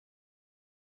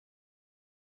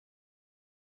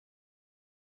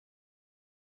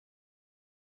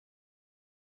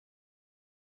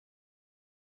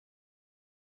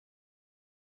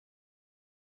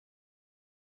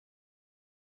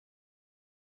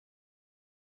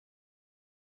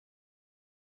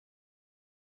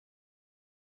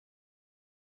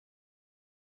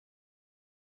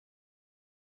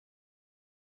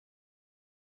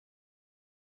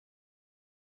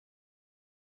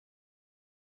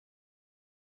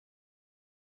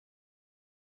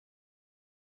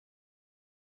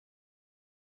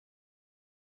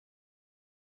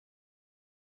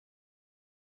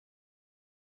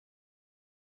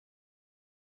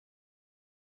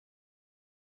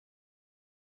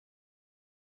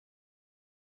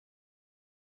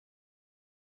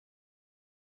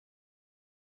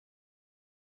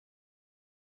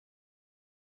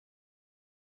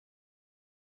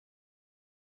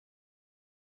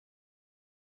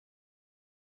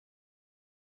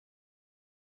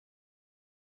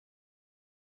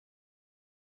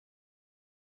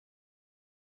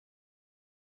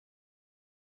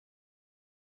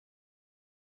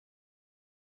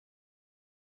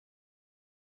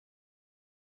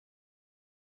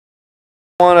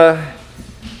I want to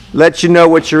let you know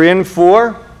what you're in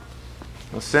for.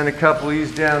 I'll send a couple of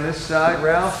these down this side,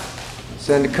 Ralph.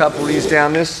 Send a couple of these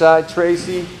down this side,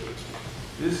 Tracy.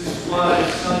 This is what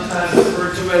is sometimes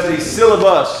referred to as a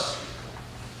syllabus,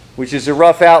 which is a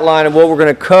rough outline of what we're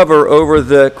going to cover over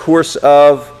the course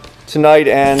of tonight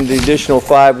and the additional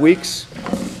 5 weeks,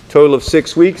 total of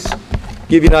 6 weeks.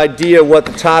 Give you an idea of what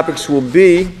the topics will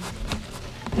be.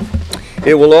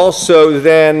 It will also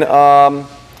then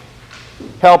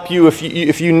help you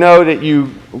if you know that you're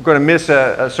going to miss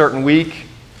a certain week.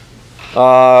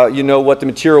 You know what the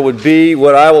material would be.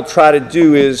 What I will try to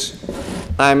do is,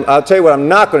 I'll tell you what I'm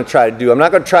not going to try to do. I'm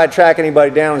not going to try to track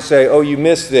anybody down and say, oh, you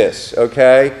missed this,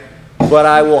 okay? But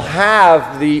I will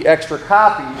have the extra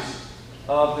copies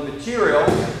of the material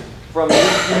from the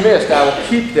week you missed. I will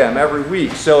keep them every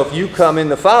week. So if you come in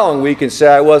the following week and say,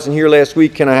 I wasn't here last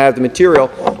week, can I have the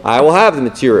material? I will have the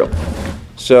material.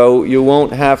 So you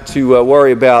won't have to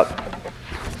worry about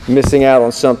missing out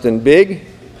on something big.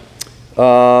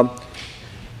 So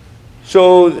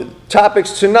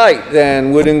topics tonight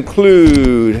then would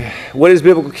include what is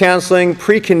biblical counseling,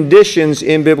 preconditions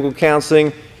in biblical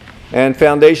counseling, and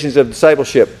foundations of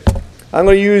discipleship. I'm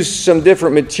going to use some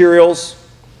different materials.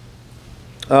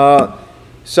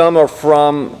 Some are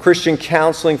from Christian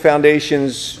Counseling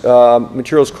Foundation's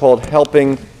materials called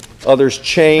Helping Others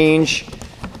Change.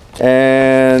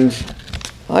 And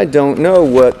I don't know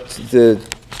where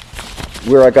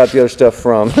I got the other stuff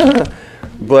from.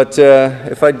 But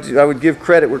if I would give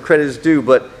credit where credit is due,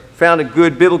 but found a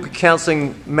good biblical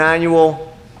counseling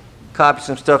manual, copied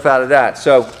some stuff out of that.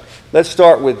 So let's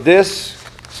start with this.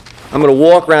 I'm going to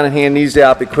walk around and hand these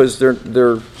out because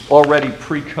they're already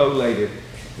pre-collated.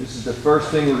 This is the first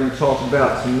thing we're going to talk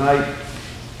about tonight.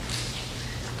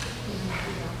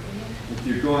 If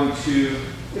you're going to,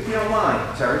 if you don't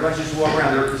mind, Terry, why don't you just walk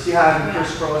around there. You see how I have them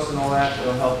crisscrossed and all that?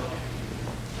 It'll help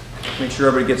make sure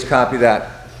everybody gets a copy of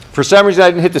that. For some reason,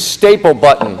 I didn't hit the staple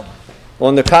button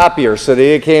on the copier, so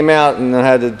they came out and I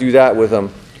had to do that with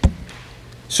them.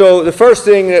 So the first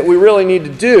thing that we really need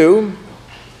to do,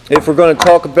 if we're going to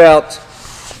talk about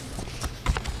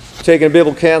taking a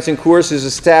biblical counseling course, is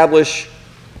establish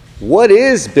what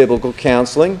is biblical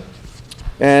counseling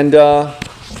and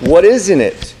what isn't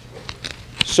it.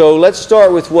 So let's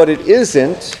start with what it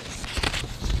isn't.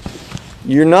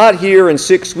 You're not here in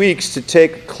 6 weeks to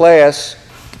take a class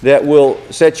that will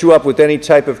set you up with any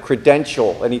type of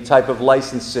credential, any type of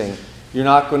licensing. You're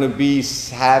not going to be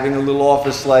having a little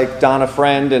office like Donna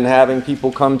Friend and having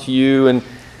people come to you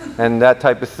and that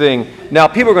type of thing. Now,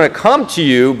 people are going to come to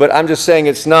you, but I'm just saying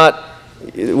it's not,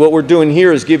 what we're doing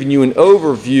here is giving you an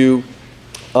overview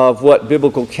of what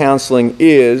biblical counseling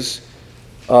is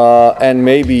and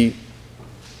maybe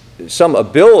some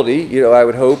ability, I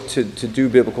would hope, to do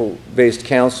biblical-based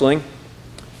counseling,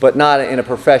 but not in a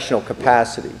professional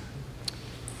capacity.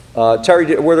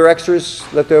 Terry, were there extras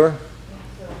left over?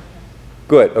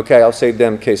 Good. Okay, I'll save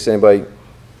them in case anybody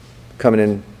coming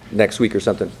in next week or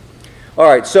something. All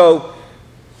right, so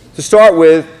to start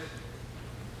with,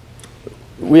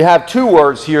 we have two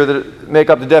words here that make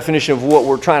up the definition of what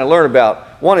we're trying to learn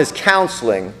about. One is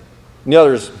counseling, and the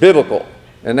other is biblical.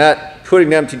 And that, putting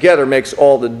them together makes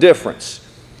all the difference.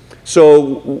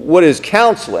 So what is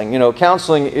counseling?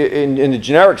 Counseling in the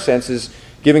generic sense is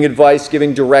giving advice,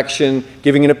 giving direction,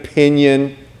 giving an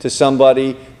opinion to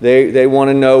somebody. They want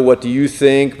to know, what do you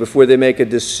think, before they make a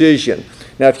decision.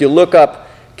 Now, if you look up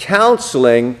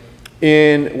counseling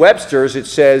in Webster's, it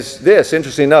says this,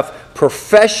 interesting enough,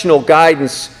 professional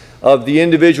guidance of the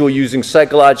individual using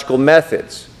psychological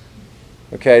methods.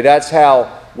 Okay, that's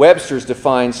how Webster's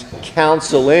defines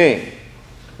counseling.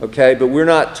 Okay, but we're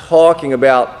not talking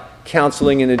about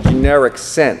counseling in a generic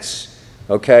sense.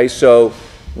 Okay, so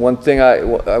one thing I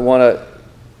want to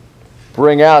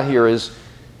bring out here is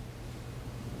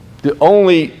the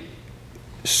only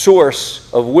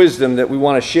source of wisdom that we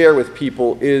want to share with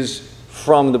people is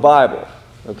from the Bible.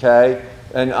 Okay,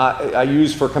 and I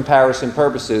use for comparison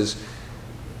purposes.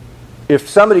 If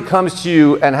somebody comes to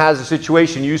you and has a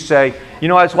situation, you say, I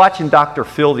was watching Dr.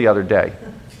 Phil the other day,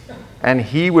 and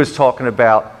he was talking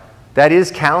about, that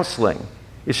is counseling.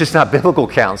 It's just not biblical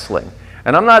counseling.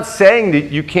 And I'm not saying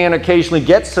that you can't occasionally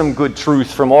get some good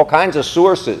truth from all kinds of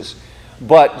sources,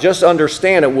 but just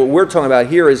understand that what we're talking about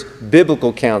here is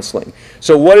biblical counseling.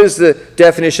 So what is the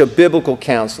definition of biblical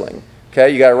counseling? Okay,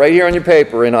 you got it right here on your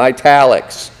paper in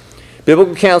italics.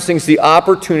 Biblical counseling is the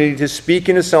opportunity to speak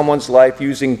into someone's life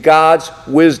using God's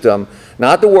wisdom,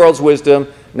 not the world's wisdom,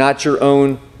 not your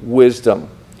own wisdom.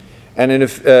 And in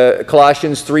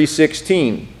Colossians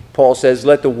 3:16, Paul says,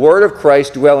 let the word of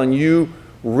Christ dwell in you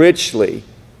richly,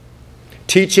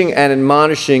 teaching and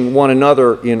admonishing one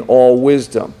another in all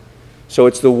wisdom. So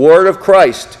it's the word of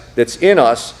Christ that's in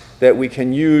us that we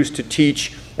can use to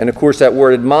teach. And of course, that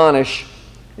word admonish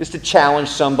is to challenge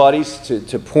somebody,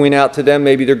 to point out to them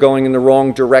maybe they're going in the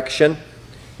wrong direction,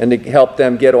 and to help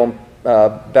them get on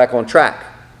back on track.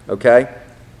 Okay?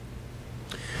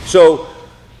 So,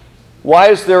 why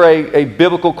is there a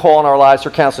biblical call in our lives for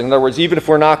counseling? In other words, even if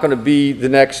we're not going to be the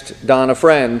next Donna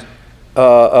Friend,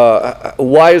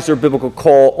 why is there a biblical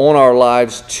call on our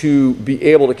lives to be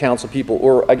able to counsel people?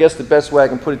 Or I guess the best way I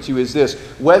can put it to you is this: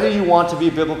 whether you want to be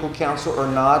a biblical counselor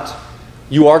or not,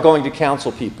 you are going to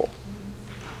counsel people.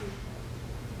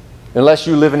 Unless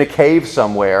you live in a cave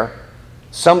somewhere,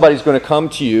 somebody's going to come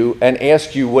to you and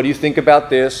ask you, what do you think about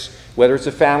this? Whether it's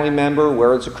a family member,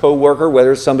 whether it's a co-worker,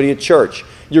 whether it's somebody at church.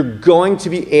 You're going to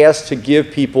be asked to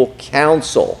give people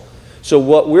counsel. So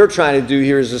what we're trying to do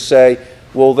here is to say,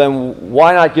 well, then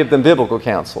why not give them biblical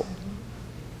counsel?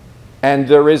 And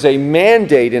there is a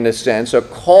mandate, in a sense, a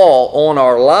call on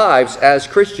our lives as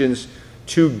Christians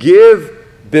to give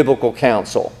biblical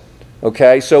counsel.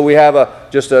 Okay, so we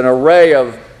have just an array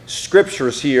of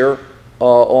scriptures here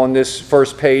on this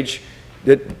first page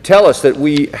that tell us that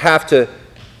we have to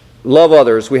love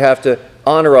others, we have to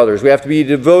honor others, we have to be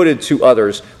devoted to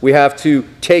others, we have to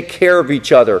take care of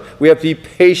each other, we have to be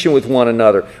patient with one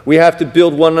another, we have to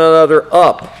build one another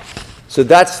up. So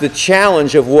that's the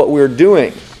challenge of what we're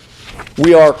doing.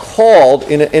 We are called,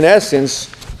 in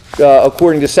essence,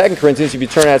 according to 2 Corinthians, if you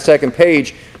turn that second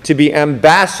page, to be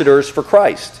ambassadors for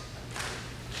Christ.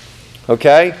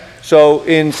 Okay? So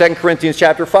in 2 Corinthians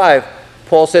chapter 5,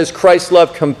 Paul says Christ's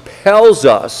love compels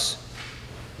us.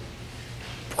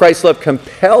 Christ's love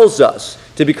compels us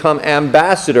to become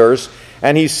ambassadors.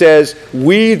 And he says,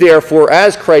 we therefore,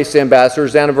 as Christ's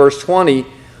ambassadors, down in verse 20,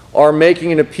 are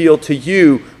making an appeal to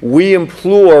you. We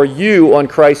implore you on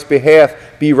Christ's behalf,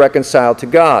 be reconciled to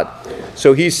God.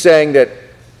 So he's saying that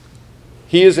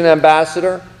he is an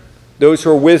ambassador. Those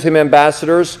who are with him,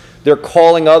 ambassadors, they're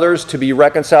calling others to be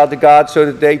reconciled to God so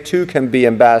that they too can be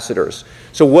ambassadors.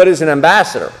 So what is an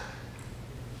ambassador?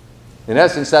 In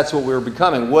essence, that's what we're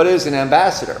becoming. What is an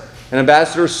ambassador? An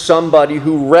ambassador is somebody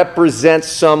who represents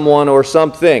someone or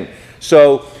something.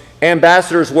 So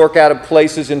ambassadors work out of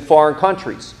places in foreign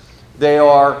countries. They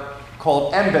are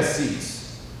called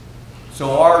embassies.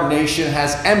 So our nation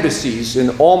has embassies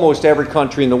in almost every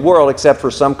country in the world, except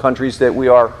for some countries that we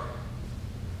are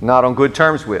not on good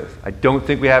terms with. I don't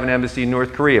think we have an embassy in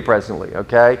North Korea presently,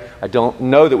 okay? I don't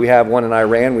know that we have one in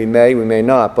Iran. We may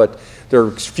not, but there are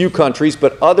a few countries,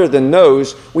 but other than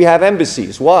those, we have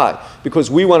embassies. Why? Because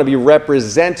we want to be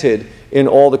represented in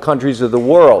all the countries of the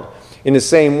world. In the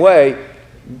same way,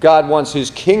 God wants his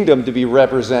kingdom to be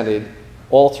represented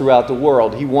all throughout the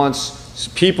world. He wants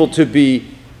people to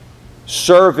be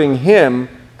serving him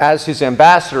as his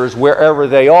ambassadors wherever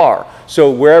they are. So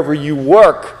wherever you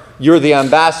work, you're the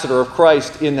ambassador of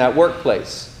Christ in that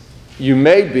workplace. You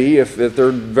may be, if there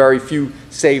are very few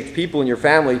saved people in your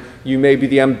family, you may be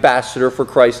the ambassador for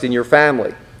Christ in your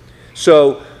family.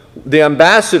 So the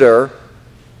ambassador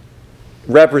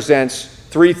represents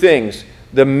three things: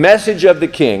 the message of the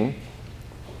king,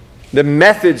 the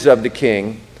methods of the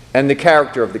king, and the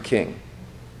character of the king.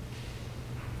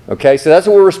 Okay, so that's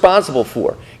what we're responsible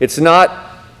for. It's not,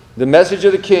 the message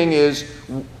of the king is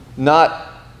not,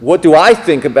 what do I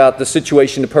think about the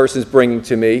situation the person's bringing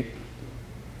to me?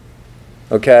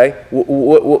 Okay?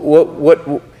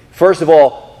 First of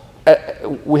all,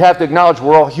 we have to acknowledge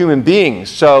we're all human beings.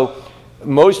 So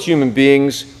most human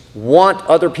beings want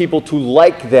other people to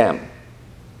like them.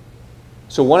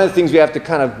 So one of the things we have to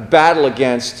kind of battle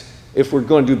against if we're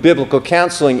going to do biblical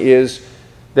counseling is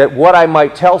that what I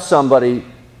might tell somebody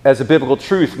as a biblical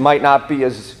truth might not be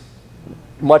as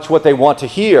much what they want to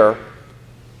hear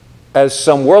as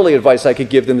some worldly advice I could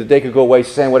give them that they could go away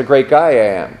saying what a great guy I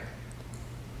am.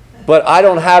 But I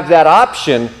don't have that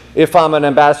option if I'm an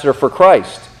ambassador for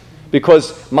Christ.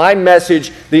 Because my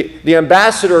message, the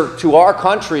ambassador to our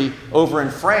country over in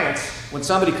France, when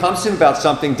somebody comes to him about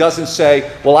something, doesn't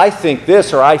say, well, I think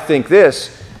this or I think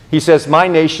this. He says, my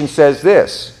nation says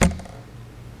this.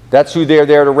 That's who they're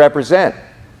there to represent.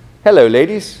 Hello,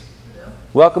 ladies.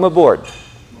 Welcome aboard.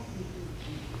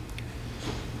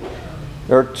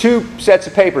 There are two sets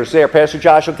of papers there. Pastor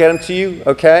Josh will get them to you,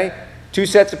 okay? Two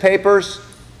sets of papers,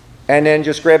 and then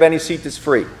just grab any seat that's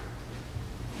free.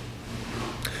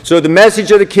 So the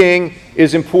message of the king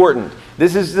is important.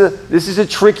 This is a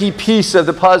tricky piece of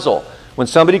the puzzle. When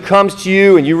somebody comes to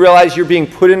you and you realize you're being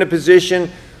put in a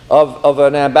position of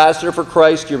an ambassador for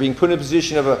Christ, you're being put in a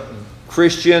position of a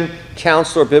Christian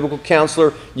counselor, biblical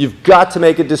counselor, you've got to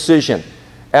make a decision.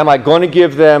 Am I going to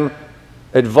give them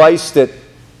advice that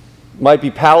might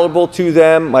be palatable to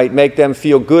them, might make them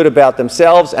feel good about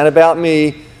themselves and about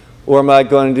me, or am I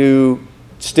going to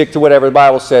stick to whatever the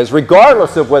Bible says,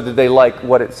 regardless of whether they like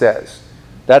what it says?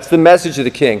 That's the message of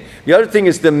the king. The other thing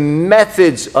is the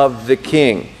methods of the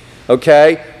king.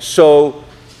 Okay? So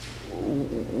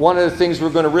one of the things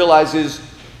we're going to realize is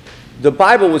the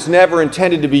Bible was never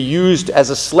intended to be used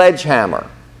as a sledgehammer.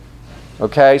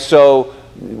 Okay? So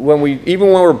even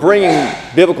when we're bringing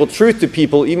biblical truth to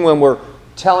people, even when we're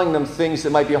telling them things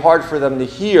that might be hard for them to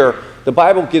hear, the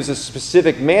Bible gives a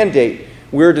specific mandate.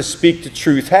 We're to speak the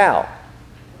truth how?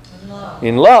 In love.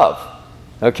 In love.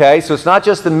 Okay, so it's not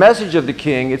just the message of the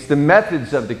king, it's the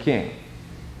methods of the king.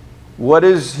 What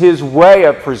is his way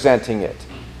of presenting it?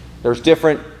 There's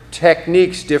different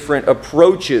techniques, different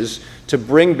approaches to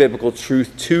bring biblical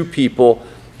truth to people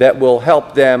that will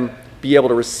help them be able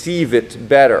to receive it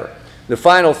better. The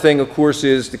final thing, of course,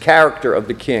 is the character of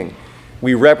the king.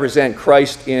 We represent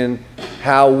Christ in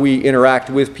how we interact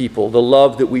with people, the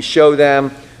love that we show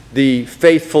them, the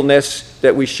faithfulness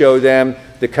that we show them,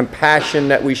 the compassion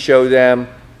that we show them.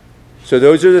 So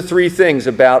those are the three things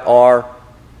about our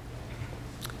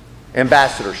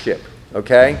ambassadorship,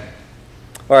 okay?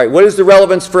 All right, what is the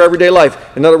relevance for everyday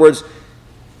life? In other words,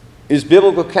 is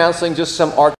biblical counseling just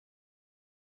some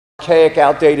archaic,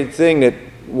 outdated thing that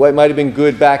might have been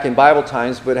good back in Bible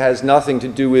times but has nothing to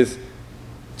do with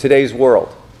today's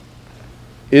world?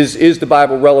 Is the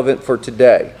Bible relevant for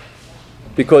today?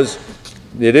 Because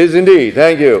it is indeed.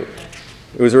 Thank you.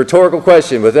 It was a rhetorical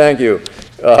question, but thank you.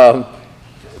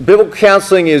 Biblical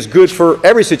counseling is good for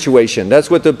every situation.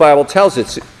 That's what the Bible tells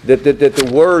us, that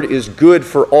the Word is good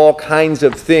for all kinds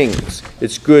of things.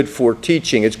 It's good for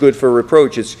teaching. It's good for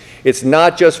reproach. It's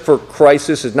not just for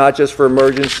crisis. It's not just for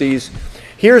emergencies.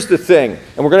 Here's the thing,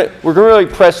 and we're going to really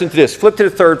press into this. Flip to the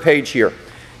third page here.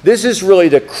 This is really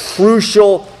the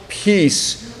crucial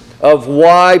piece of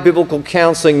why biblical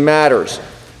counseling matters,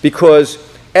 because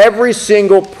every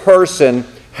single person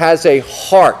has a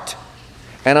heart.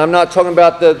 And I'm not talking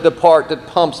about the part that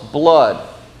pumps blood.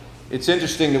 It's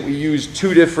interesting that we use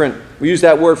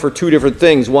that word for two different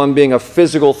things, one being a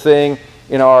physical thing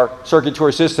in our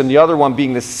circulatory system, the other one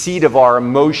being the seat of our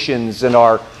emotions and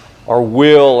our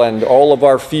will and all of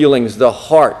our feelings, the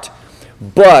heart.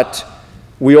 But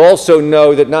we also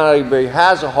know that not everybody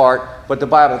has a heart, but the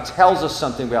Bible tells us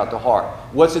something about the heart.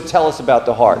 What's it tell us about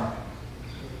the heart?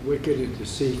 Wicked and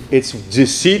deceitful. It's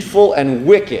deceitful and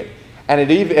wicked. And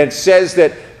it says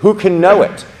that who can know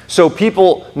it? So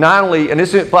people not only, and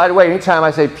this is, by the way, anytime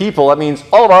I say people, that means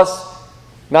all of us,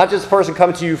 not just the person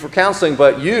coming to you for counseling,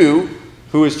 but you,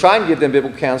 who is trying to give them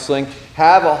biblical counseling,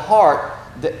 have a heart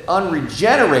that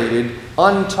unregenerated,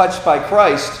 untouched by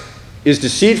Christ, is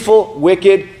deceitful,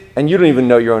 wicked, and you don't even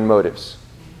know your own motives.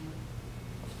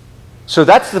 So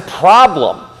that's the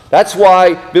problem. That's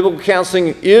why biblical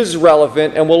counseling is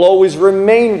relevant and will always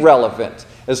remain relevant.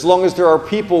 As long as there are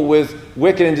people with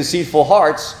wicked and deceitful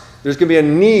hearts, there's going to be a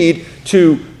need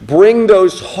to bring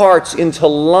those hearts into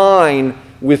line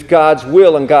with God's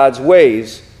will and God's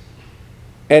ways.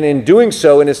 And in doing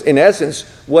so, in essence,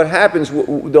 what happens,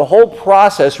 the whole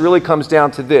process really comes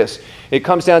down to this. It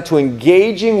comes down to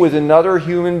engaging with another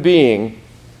human being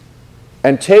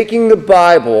and taking the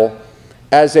Bible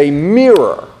as a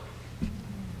mirror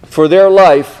for their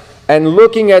life and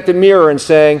looking at the mirror and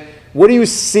saying, what do you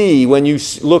see when you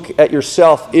look at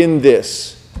yourself in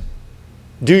this?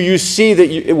 Do you see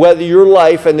that whether your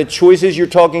life and the choices you're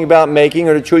talking about making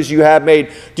or the choices you have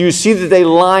made, do you see that they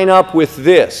line up with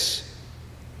this?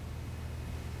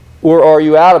 Or are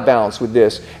you out of balance with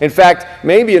this? In fact,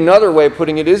 maybe another way of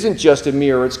putting it isn't just a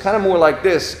mirror. It's kind of more like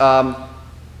this.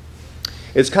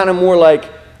 It's kind of more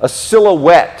like a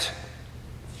silhouette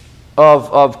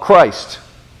of Christ.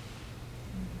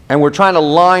 And we're trying to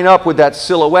line up with that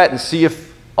silhouette and see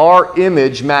if our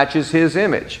image matches his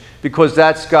image. Because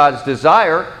that's God's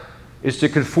desire, is to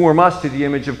conform us to the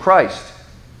image of Christ.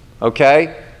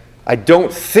 Okay? I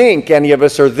don't think any of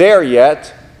us are there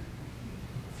yet,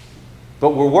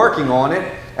 but we're working on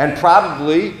it. And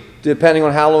probably, depending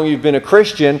on how long you've been a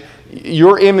Christian,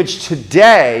 your image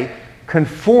today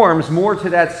conforms more to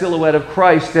that silhouette of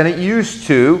Christ than it used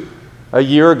to a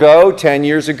year ago, 10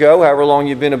 years ago, however long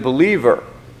you've been a believer.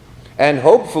 And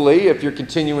hopefully, if you're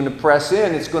continuing to press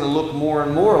in, it's going to look more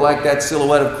and more like that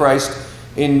silhouette of Christ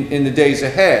in the days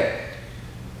ahead.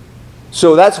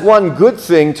 So that's one good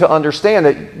thing to understand,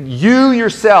 that you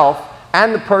yourself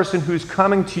and the person who's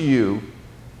coming to you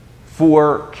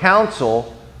for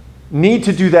counsel need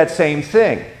to do that same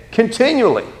thing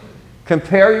continually.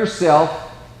 Compare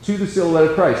yourself to the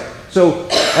silhouette of Christ. So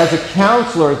as a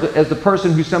counselor, as the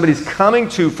person who somebody's coming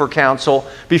to for counsel,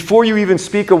 before you even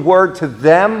speak a word to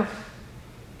them,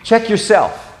 check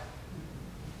yourself.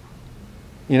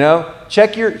 You know,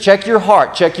 check your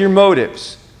heart, check your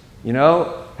motives. You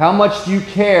know, how much do you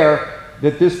care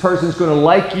that this person's going to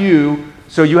like you,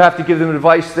 so you have to give them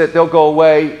advice that they'll go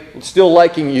away still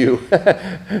liking you,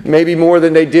 maybe more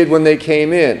than they did when they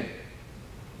came in.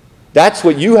 That's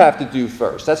what you have to do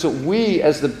first. That's what we,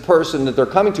 as the person that they're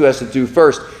coming to, has to do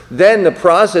first. Then the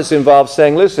process involves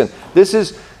saying, listen, this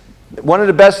is one of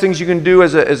the best things you can do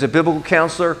as a biblical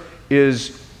counselor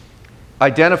is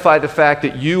identify the fact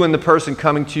that you and the person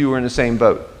coming to you are in the same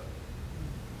boat.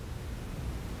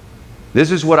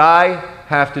 This is what I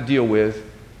have to deal with.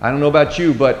 I don't know about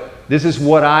you, but this is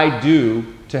what I do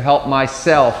to help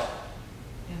myself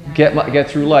get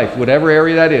through life, whatever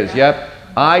area that is. Yep.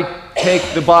 I take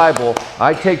the Bible,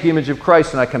 I take the image of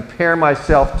Christ, and I compare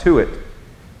myself to it.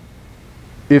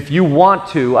 If you want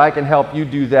to, I can help you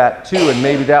do that too, and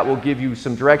maybe that will give you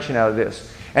some direction out of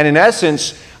this. And in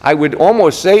essence, I would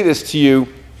almost say this to you,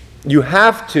 you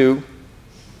have to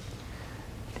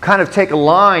kind of take a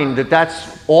line that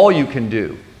that's all you can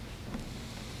do.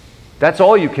 That's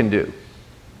all you can do.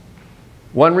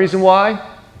 One reason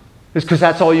why is because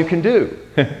that's all you can do.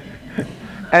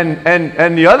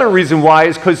 And the other reason why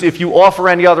is because if you offer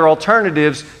any other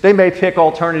alternatives, they may pick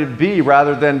alternative B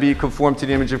rather than be conformed to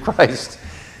the image of Christ.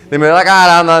 They may be like,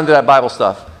 I'm not into that Bible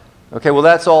stuff. Okay, well,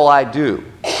 that's all I do.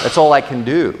 That's all I can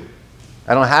do.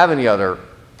 I don't have any other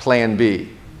plan B.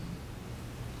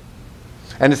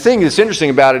 And the thing that's interesting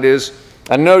about it is,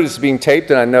 I know this is being taped,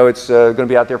 and I know it's going to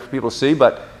be out there for people to see,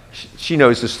 but she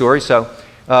knows the story. So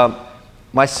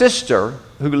my sister,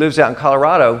 who lives out in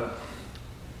Colorado,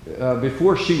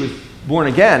 before she was born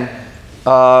again,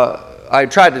 I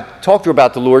tried to talk to her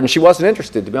about the Lord, and she wasn't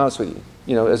interested, to be honest with you.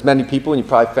 You know, as many people, and you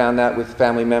probably found that with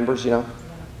family members, you know.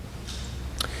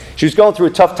 She was going through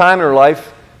a tough time in her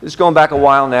life. This is going back a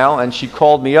while now, and she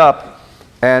called me up,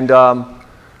 and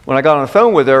when I got on the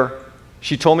phone with her,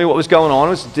 she told me what was going on.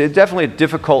 It was definitely a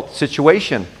difficult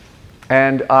situation,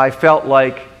 and I felt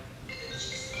like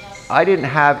I didn't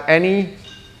have any...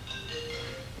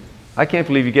 I can't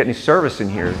believe you get any service in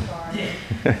here.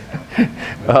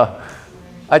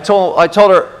 I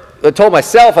told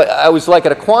myself I was like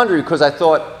at a quandary because I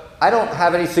thought, I don't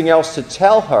have anything else to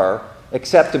tell her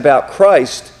except about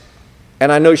Christ,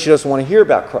 and I know she doesn't want to hear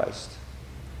about Christ.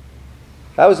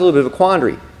 That was a little bit of a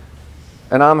quandary.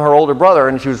 And I'm her older brother,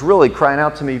 and she was really crying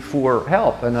out to me for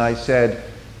help. And I said,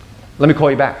 let me call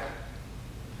you back.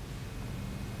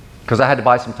 Because I had to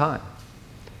buy some time.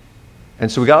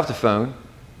 And so we got off the phone,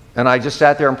 and I just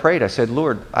sat there and prayed. I said,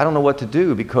 Lord, I don't know what to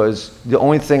do because the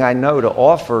only thing I know to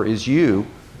offer is you,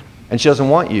 and she doesn't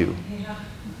want you. Yeah.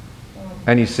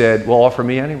 And he said, well, offer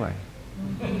me anyway.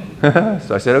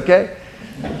 So I said, okay.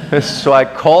 So I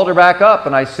called her back up,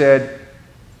 and I said,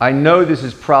 I know this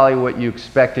is probably what you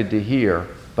expected to hear,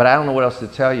 but I don't know what else to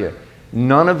tell you.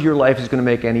 None of your life is going to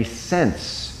make any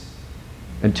sense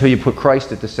until you put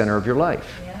Christ at the center of your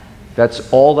life. Yeah.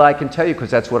 That's all that I can tell you because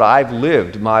that's what I've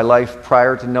lived. My life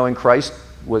prior to knowing Christ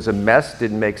was a mess,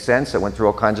 didn't make sense. I went through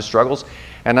all kinds of struggles.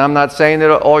 And I'm not saying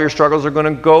that all your struggles are going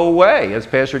to go away. As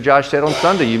Pastor Josh said on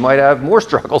Sunday, you might have more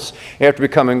struggles after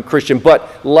becoming a Christian,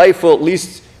 but life will at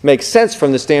least make sense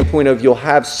from the standpoint of you'll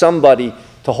have somebody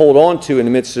to hold on to in the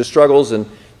midst of the struggles, and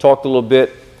talked a little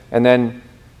bit, and then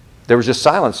there was just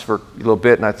silence for a little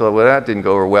bit, and I thought, well, that didn't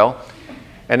go over well.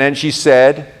 And then she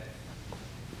said,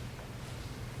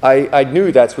 I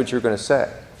knew that's what you were going to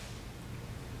say.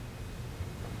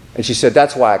 And she said,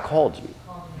 that's why I called you.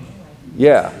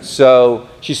 Yeah, so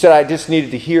she said, I just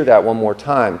needed to hear that one more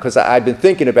time because I'd been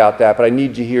thinking about that, but I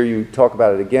need to hear you talk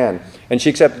about it again. And she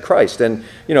accepted Christ. And,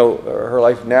 you know, her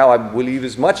life now, I believe,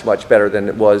 is much, much better than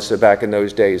it was back in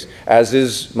those days, as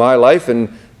is my life,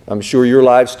 and I'm sure your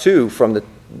lives too, from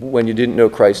when you didn't know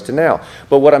Christ to now.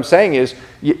 But what I'm saying is,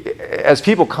 as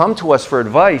people come to us for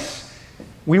advice,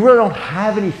 we really don't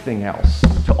have anything else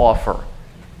to offer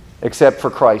except for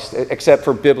Christ, except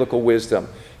for biblical wisdom.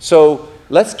 So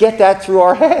let's get that through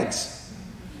our heads.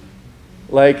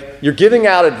 Like, you're giving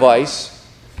out advice.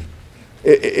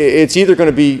 It's either going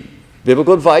to be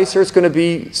biblical advice or it's going to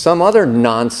be some other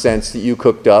nonsense that you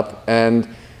cooked up and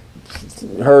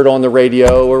heard on the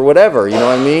radio or whatever, you know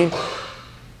what I mean?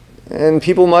 And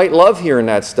people might love hearing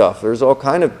that stuff. There's all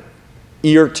kind of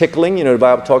ear tickling. You know, the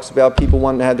Bible talks about people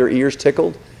wanting to have their ears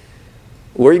tickled.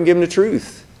 Or you can give them the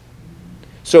truth.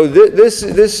 So this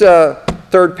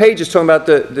third page is talking about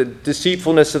the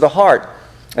deceitfulness of the heart.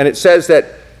 And it says that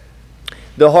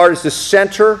the heart is the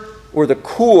center or the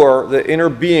core, the inner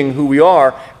being who we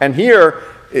are. And here,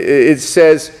 it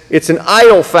says it's an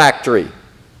idol factory.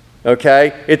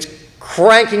 Okay? It's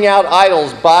cranking out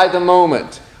idols by the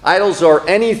moment. Idols are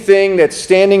anything that's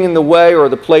standing in the way or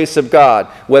the place of God,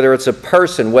 whether it's a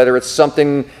person, whether it's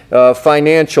something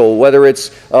financial, whether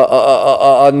it's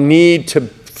a need to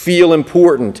feel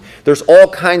important. There's all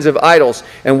kinds of idols.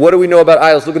 And what do we know about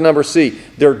idols? Look at number C.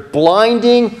 They're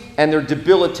blinding and they're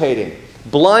debilitating.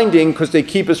 Blinding because they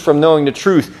keep us from knowing the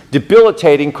truth.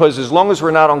 Debilitating because as long as we're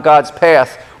not on God's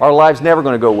path, our life's never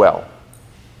going to go well.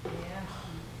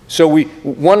 So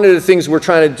one of the things we're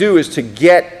trying to do is to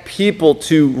get people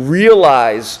to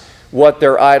realize what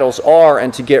their idols are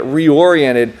and to get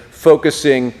reoriented,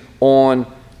 focusing on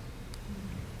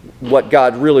what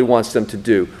God really wants them to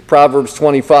do. Proverbs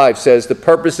 25 says, "The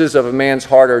purposes of a man's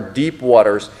heart are deep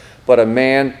waters, but a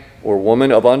man or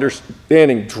woman of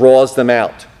understanding draws them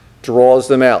out." Draws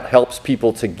them out, helps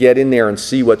people to get in there and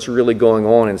see what's really going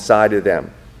on inside of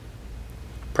them.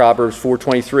 Proverbs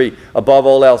 4:23, "Above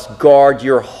all else, guard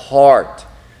your heart,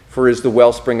 for it is the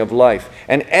wellspring of life."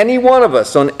 And any one of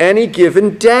us on any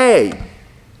given day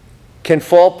can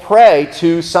fall prey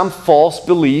to some false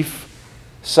belief,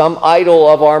 some idol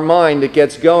of our mind that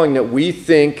gets going that we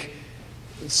think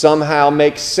somehow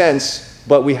makes sense,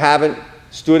 but we haven't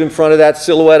stood in front of that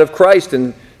silhouette of Christ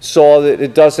and saw that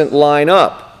it doesn't line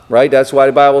up, right? That's why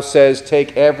the Bible says,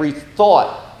 take every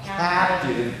thought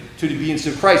captive to the obedience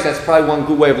of Christ. That's probably one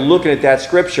good way of looking at that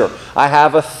scripture. I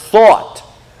have a thought.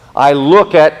 I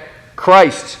look at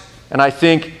Christ and I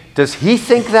think, does he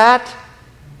think that?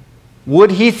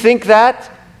 Would he think that?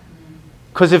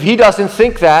 Because if he doesn't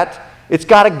think that, it's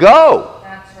got to go.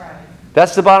 That's right.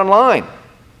 That's the bottom line.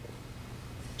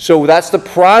 So that's the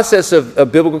process of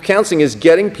biblical counseling, is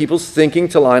getting people's thinking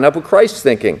to line up with Christ's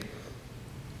thinking.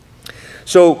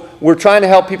 So we're trying to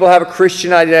help people have a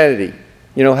Christian identity.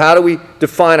 You know, how do we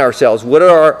define ourselves? What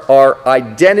are our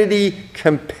identity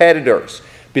competitors?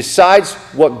 Besides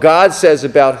what God says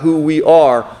about who we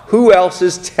are, who else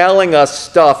is telling us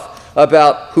stuff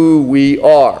about who we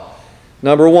are?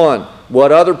 Number one,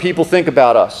 what other people think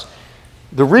about us.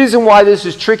 The reason why this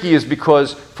is tricky is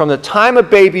because from the time a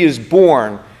baby is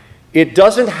born, it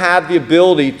doesn't have the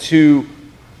ability to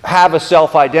have a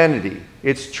self-identity.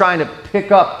 It's trying to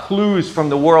pick up clues from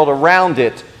the world around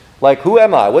it, like, who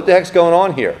am I? What the heck's going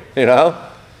on here? You know?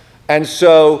 And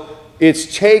so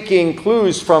it's taking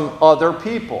clues from other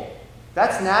people.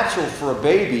 That's natural for a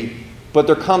baby, but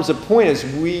there comes a point as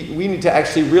we need to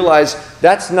actually realize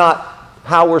that's not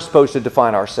how we're supposed to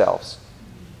define ourselves.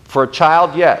 For a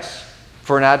child, yes.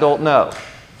 For an adult, no.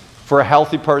 For a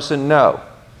healthy person, no.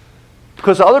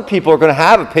 Because other people are going to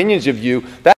have opinions of you.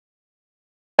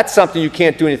 That's something you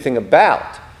can't do anything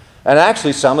about. And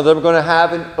actually, some of them are going to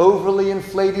have an overly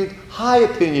inflated high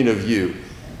opinion of you,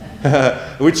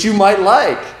 which you might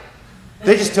like.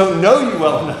 They just don't know you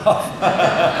well enough.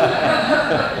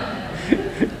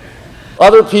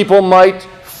 Other people might,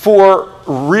 for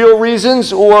real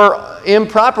reasons or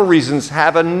improper reasons,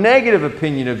 have a negative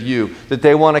opinion of you that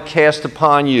they want to cast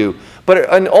upon you.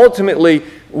 And ultimately,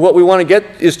 what we want to get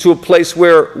is to a place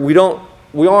where we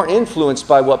aren't influenced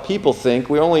by what people think.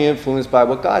 We're only influenced by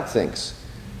what God thinks.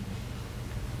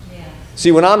 Yeah.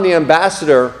 See, when I'm the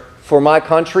ambassador for my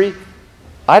country,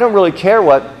 I don't really care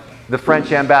what the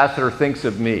French ambassador thinks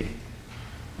of me.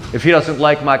 If he doesn't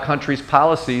like my country's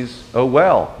policies, oh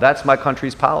well, that's my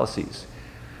country's policies.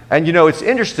 And you know, it's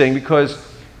interesting because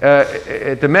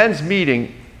at the men's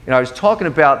meeting, I was talking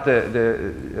about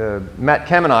Matt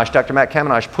Kamenosh, Dr. Matt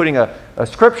Kamenosh, putting a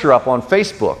scripture up on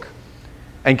Facebook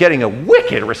and getting a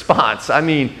wicked response. I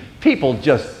mean, people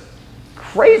just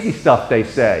crazy stuff they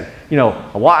say. You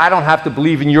know, well, I don't have to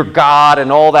believe in your God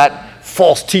and all that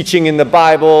false teaching in the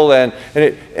Bible. And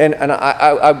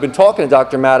I've been talking to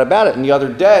Dr. Matt about it. And the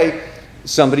other day,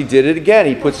 somebody did it again.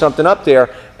 He put something up there,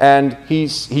 and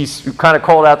he's kind of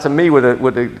called out to me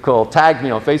tagged me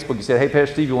on Facebook. He said, "Hey,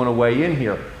 Pastor Steve, you want to weigh in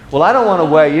here?" Well, I don't want to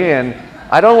weigh in.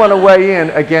 I don't want to weigh in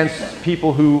against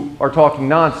people who are talking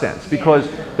nonsense, because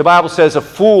the Bible says a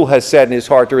fool has said in his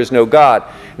heart there is no God.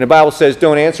 And the Bible says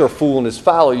don't answer a fool and his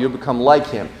follower, you'll become like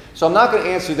him. So I'm not going to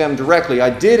answer them directly. I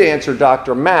did answer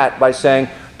Dr. Matt by saying,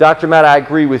 Dr. Matt, I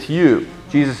agree with you.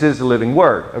 Jesus is the living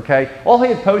word, okay? All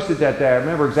he had posted that day, I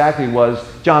remember exactly, was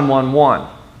John 1:1.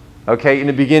 Okay, in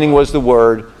the beginning was the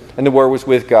Word, and the Word was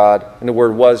with God, and the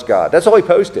Word was God. That's all he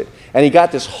posted. And he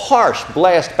got this harsh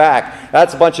blast back.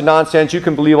 That's a bunch of nonsense. You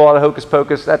can believe all the hocus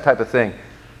pocus, that type of thing.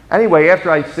 Anyway, after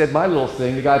I said my little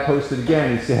thing, the guy posted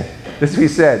again. He said, this is what he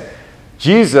said,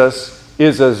 Jesus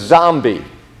is a zombie.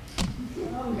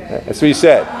 That's what he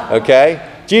said, okay?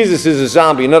 Jesus is a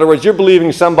zombie. In other words, you're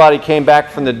believing somebody came back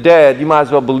from the dead, you might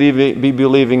as well be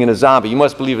believing in a zombie. You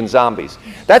must believe in zombies.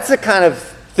 That's the kind of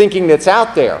thinking that's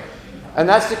out there. And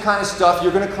that's the kind of stuff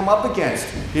you're going to come up against.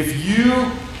 If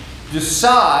you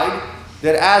decide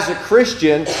that as a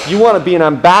Christian, you want to be an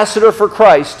ambassador for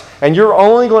Christ, and you're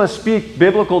only going to speak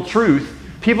biblical truth,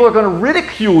 people are going to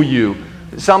ridicule you,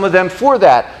 some of them, for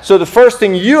that. So the first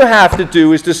thing you have to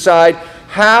do is decide,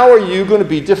 how are you going to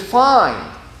be defined?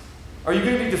 Are you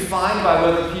going to be defined by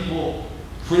whether people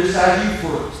criticize you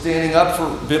for standing up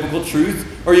for biblical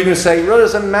truth? Or are you going to say, it really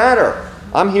doesn't matter.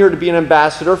 I'm here to be an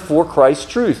ambassador for Christ's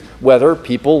truth, whether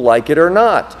people like it or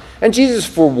not. And Jesus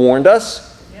forewarned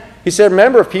us. He said,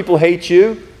 remember, if people hate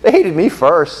you, they hated me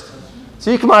first. So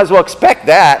you might as well expect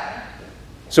that.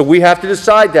 So we have to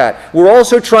decide that. We're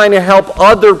also trying to help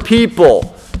other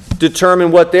people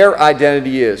determine what their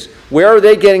identity is. Where are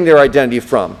they getting their identity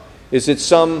from? Is it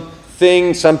some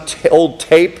old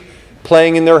tape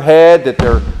playing in their head that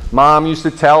their mom used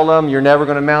to tell them, you're never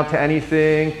going to amount to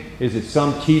anything? Is it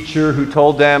some teacher who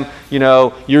told them,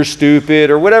 you're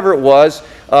stupid, or whatever it was?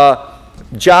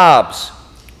 Jobs.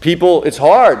 People, it's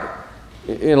hard.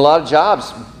 In a lot of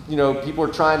jobs, people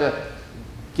are trying to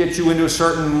get you into a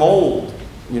certain mold.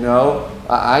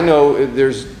 I know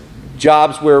there's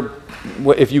jobs where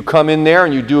if you come in there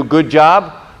and you do a good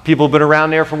job, people have been around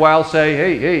there for a while say,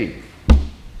 hey,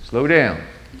 slow down.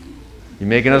 You're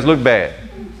making us look bad.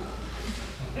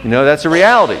 That's a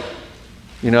reality.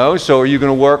 So are you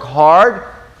going to work hard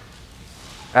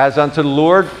as unto the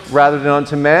Lord rather than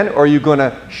unto men? Or are you going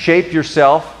to shape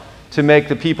yourself to make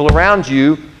the people around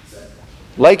you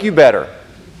like you better?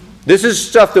 This is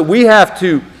stuff that we have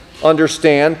to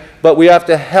understand, but we have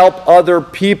to help other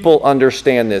people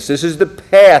understand this. This is the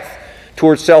path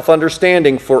towards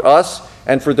self-understanding for us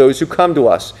and for those who come to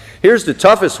us. Here's the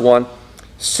toughest one.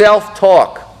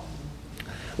 Self-talk.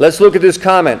 Let's look at this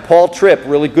comment. Paul Tripp,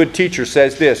 really good teacher,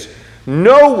 says this: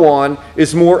 no one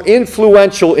is more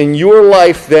influential in your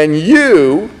life than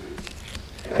you,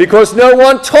 because no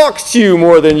one talks to you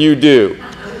more than you do.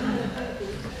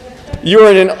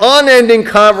 You're in an unending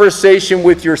conversation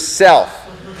with yourself.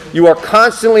 You are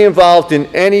constantly involved in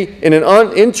an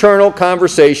internal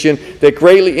conversation that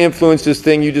greatly influences the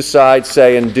thing you decide,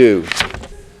 say, and do.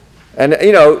 And,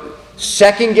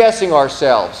 second-guessing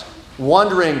ourselves,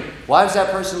 wondering, why is that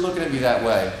person looking at me that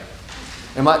way?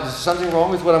 Is something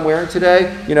wrong with what I'm wearing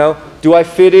today? Do I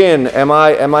fit in? Am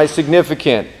I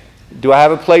significant? Do I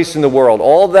have a place in the world?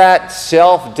 All that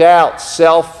self-doubt,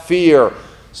 self-fear,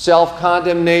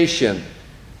 self-condemnation.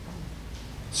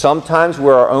 Sometimes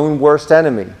we're our own worst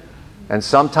enemy. And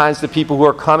sometimes the people who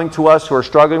are coming to us who are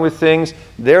struggling with things,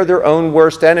 they're their own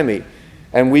worst enemy.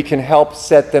 And we can help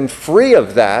set them free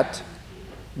of that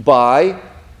by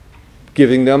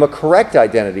giving them a correct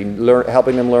identity,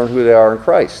 helping them learn who they are in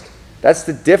Christ. That's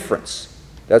the difference.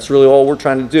 That's really all we're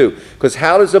trying to do. Because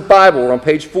how does the Bible, we're on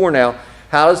page 4 now,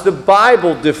 how does the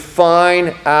Bible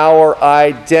define our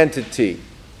identity?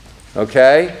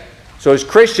 Okay? So as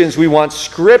Christians, we want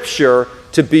Scripture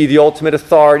to be the ultimate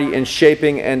authority in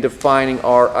shaping and defining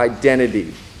our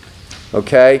identity.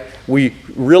 Okay? We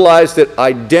realize that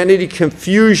identity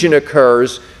confusion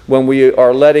occurs when we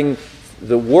are letting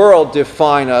the world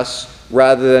define us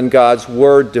rather than God's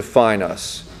Word define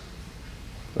us.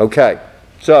 Okay,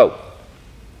 so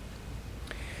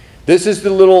this is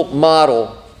the little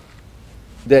model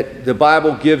that the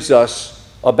Bible gives us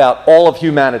about all of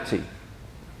humanity.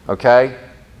 Okay?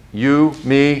 You,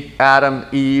 me, Adam,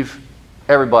 Eve,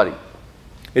 everybody.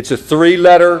 It's a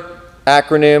 3-letter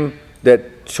acronym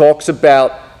that talks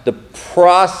about the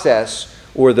process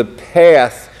or the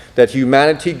path that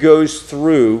humanity goes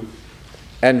through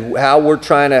and how we're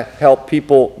trying to help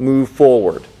people move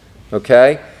forward.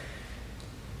 Okay?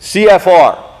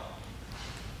 CFR.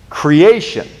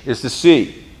 Creation is the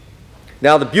C.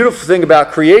 Now, the beautiful thing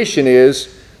about creation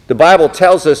is the Bible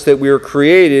tells us that we are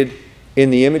created in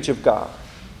the image of God.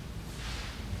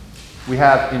 We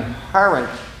have inherent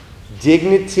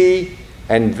dignity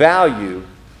and value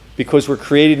because we're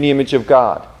created in the image of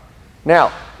God.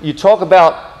 Now, you talk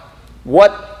about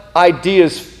what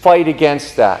ideas fight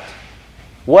against that.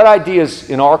 What ideas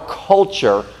in our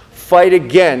culture fight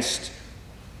against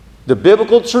the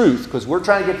biblical truth, because we're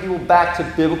trying to get people back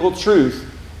to biblical truth.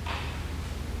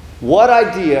 What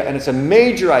idea, and it's a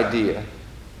major idea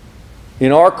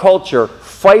in our culture,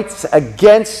 fights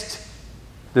against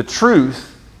the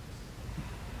truth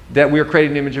that we are created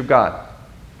in the image of God?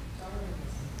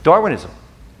 Darwinism.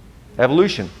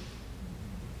 Evolution.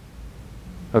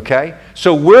 Okay?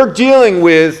 So we're dealing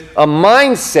with a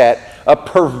mindset, a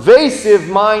pervasive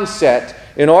mindset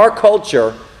in our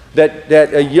culture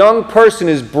that a young person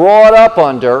is brought up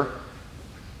under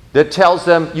that tells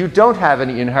them you don't have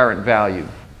any inherent value.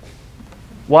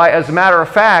 Why, as a matter of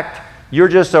fact, you're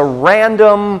just a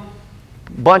random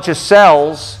bunch of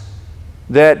cells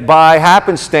that by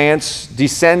happenstance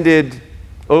descended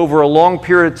over a long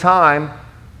period of time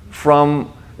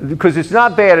from, because it's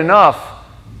not bad enough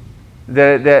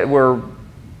that we're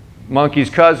monkeys'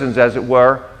 cousins, as it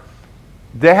were.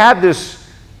 They have this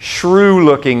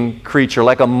shrew-looking creature,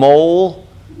 like a mole,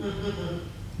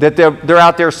 that they're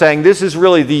out there saying, this is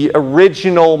really the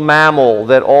original mammal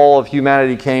that all of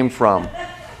humanity came from.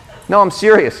 No, I'm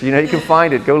serious. You know, you can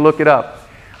find it. Go look it up.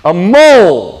 A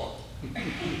mole!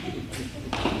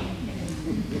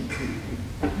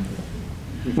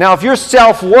 Now, if your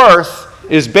self-worth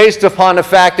is based upon the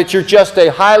fact that you're just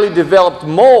a highly developed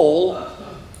mole,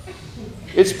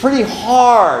 it's pretty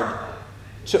hard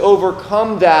to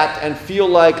overcome that and feel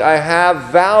like I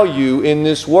have value in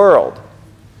this world.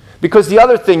 Because the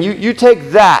other thing, you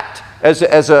take that as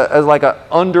like an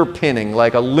underpinning,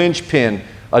 like a linchpin,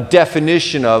 a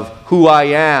definition of who I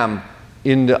am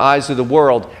in the eyes of the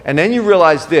world, and then you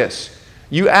realize this.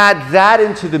 You add that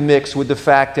into the mix with the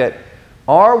fact that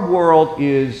our world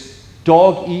is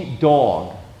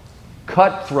dog-eat-dog,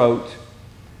 cutthroat,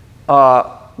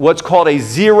 what's called a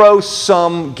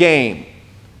zero-sum game.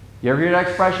 You ever hear that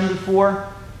expression before?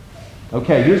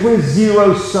 Okay, here's what a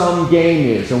zero-sum game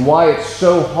is and why it's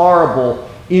so horrible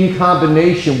in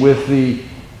combination with the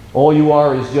all you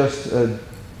are is just a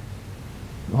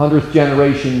 100th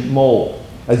generation mole.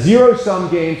 A zero-sum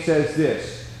game says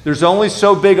this: there's only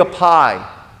so big a pie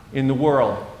in the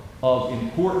world of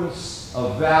importance,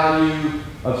 of value,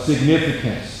 of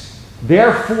significance.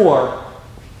 Therefore,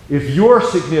 if you're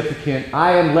significant,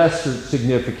 I am less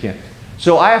significant.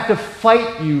 So I have to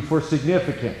fight you for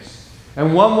significance.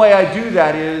 And one way I do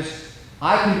that is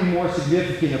I can be more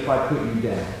significant if I put you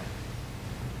down.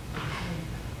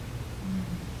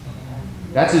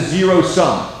 That's a zero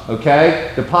sum,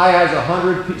 okay? The pie has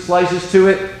 100 slices to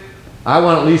it. I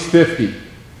want at least 50.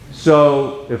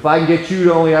 So if I can get you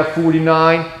to only have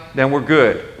 49, then we're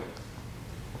good.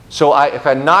 So if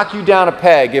I knock you down a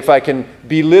peg, if I can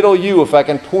belittle you, if I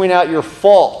can point out your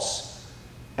faults,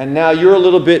 and now you're a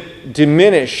little bit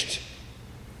diminished,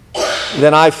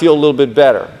 then I feel a little bit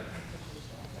better.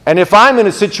 And if I'm in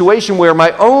a situation where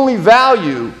my only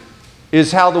value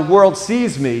is how the world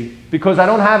sees me, because I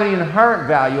don't have any inherent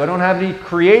value, I don't have any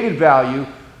created value,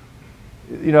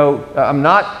 you know, I'm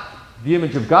not the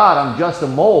image of God, I'm just a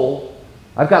mole,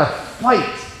 I've got to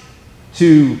fight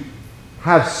to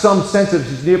have some sense of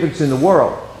significance in the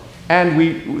world.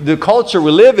 And the culture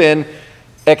we live in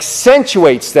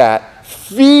accentuates that,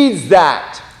 feeds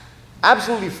that,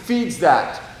 absolutely feeds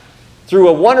that through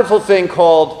a wonderful thing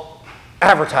called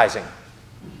advertising.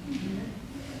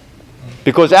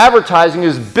 Because advertising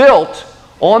is built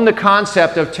on the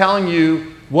concept of telling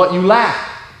you what you lack.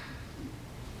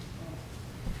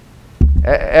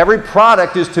 Every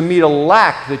product is to meet a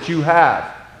lack that you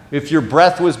have. If your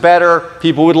breath was better,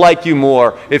 people would like you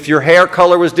more. If your hair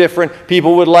color was different,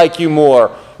 people would like you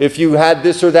more. If you had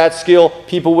this or that skill,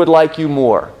 people would like you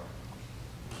more.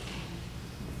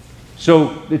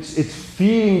 So it's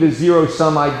feeding the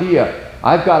zero-sum idea.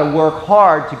 I've got to work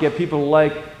hard to get people to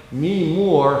like me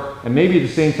more, and maybe at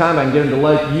the same time I can get them to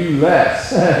like you less.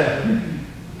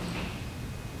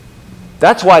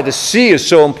 That's why the C is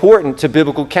so important to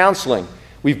biblical counseling.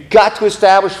 We've got to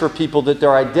establish for people that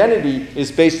their identity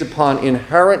is based upon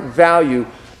inherent value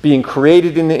being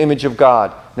created in the image of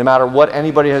God, no matter what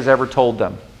anybody has ever told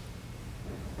them.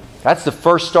 That's the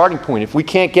first starting point. If we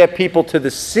can't get people to the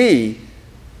C,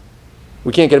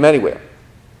 we can't get them anywhere.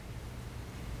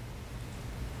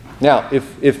 Now,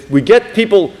 if we get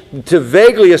people to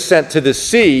vaguely assent to the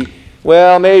C,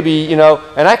 well, maybe, you know,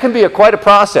 and that can be quite a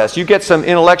process. You get some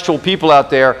intellectual people out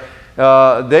there,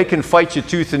 they can fight you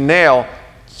tooth and nail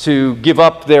to give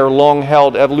up their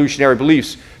long-held evolutionary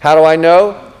beliefs. How do I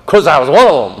know? Because I was one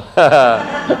of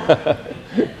them.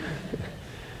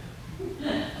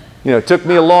 You know, it took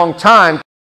me a long time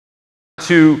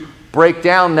to break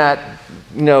down that,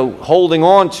 you know, holding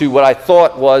on to what I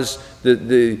thought was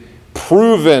the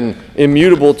proven,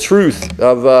 immutable truth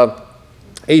of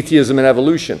atheism and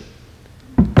evolution.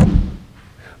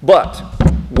 But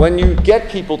when you get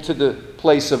people to the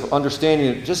place of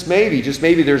understanding that just maybe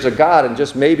there's a God and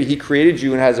just maybe He created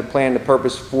you and has a plan and a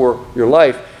purpose for your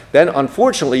life, then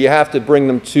unfortunately you have to bring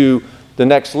them to the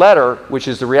next letter, which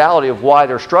is the reality of why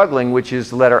they're struggling, which is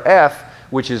the letter F,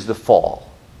 which is the fall.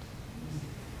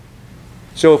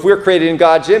 So if we're created in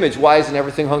God's image, why isn't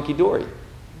everything hunky-dory?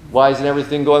 Why isn't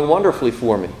everything going wonderfully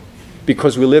for me?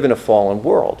 Because we live in a fallen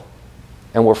world.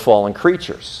 and we're fallen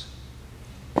creatures.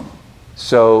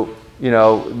 So, you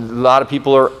know, a lot of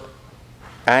people are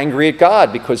angry at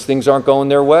God because things aren't going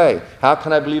their way. How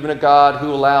can I believe in a God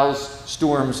who allows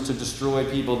storms to destroy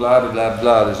people, blah, blah, blah,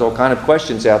 blah. There's all kind of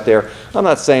questions out there. I'm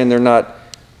not saying they're not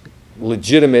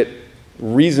legitimate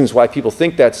reasons why people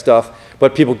think that stuff,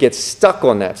 but people get stuck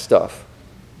on that stuff.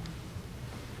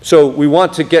 So we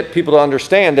want to get people to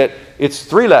understand that it's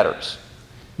 3 letters.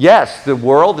 Yes, the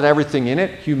world and everything in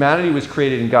it, humanity was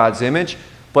created in God's image,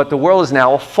 but the world is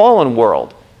now a fallen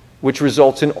world, which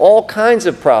results in all kinds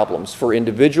of problems for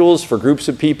individuals, for groups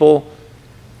of people.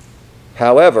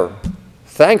 However,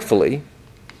 thankfully,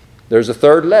 there's a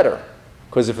 3rd letter,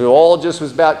 because if it all just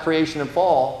was about creation and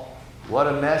fall, what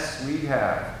a mess we'd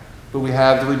have. But we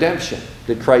have the redemption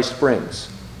that Christ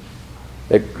brings.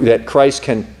 That Christ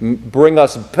can bring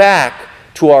us back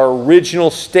to our original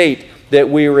state that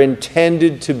we were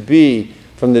intended to be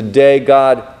from the day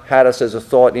God had us as a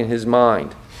thought in his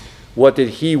mind. What did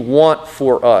he want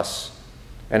for us?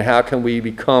 And how can we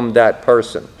become that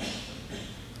person?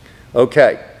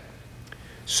 Okay.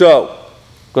 So,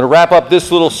 I'm going to wrap up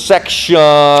this little section.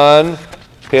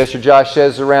 Pastor Josh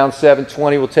says around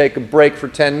 7:20 we'll take a break for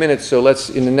 10 minutes. So let's,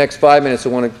 in the next 5 minutes, I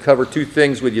want to cover 2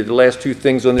 things with you, the last 2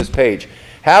 things on this page.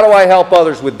 How do I help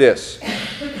others with this?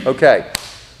 Okay.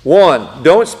 1,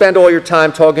 don't spend all your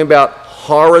time talking about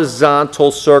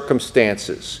horizontal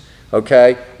circumstances.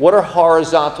 Okay? What are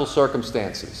horizontal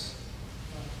circumstances?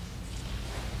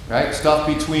 Right? Stuff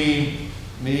between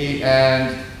me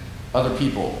and other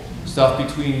people. Stuff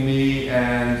between me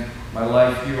and my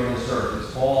life here on this earth.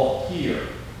 It's all here.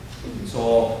 It's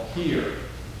all here.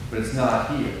 But it's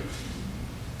not here.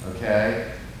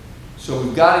 Okay? So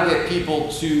we've got to get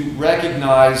people to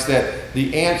recognize that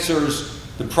the answers,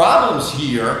 the problem's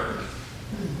here,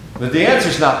 but the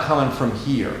answer's not coming from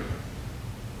here.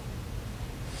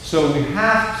 So we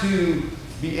have to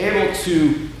be able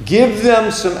to give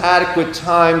them some adequate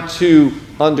time to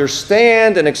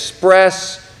understand and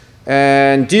express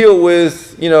and deal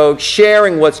with, you know,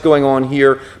 sharing what's going on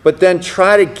here, but then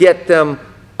try to get them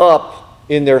up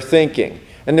in their thinking.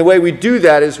 And the way we do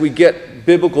that is we get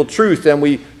biblical truth and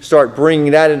we start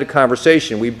bringing that into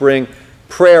conversation. We bring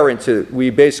prayer into it. We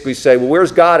basically say, well,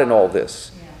 where's God in all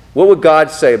this? Yeah. What would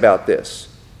God say about this?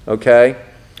 Okay?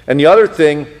 And the other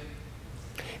thing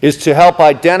is to help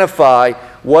identify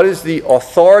what is the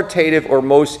authoritative or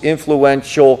most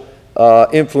influential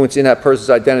influence in that person's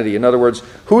identity. In other words,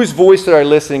 whose voice are I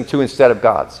listening to instead of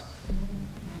God's?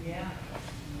 Yeah.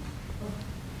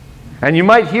 And you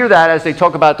might hear that as they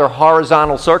talk about their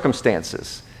horizontal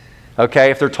circumstances.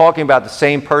 Okay? If they're talking about the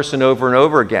same person over and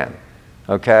over again.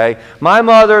 Okay? My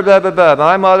mother, blah, blah, blah.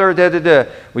 My mother, da, da, da.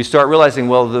 We start realizing,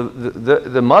 well,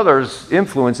 the mother's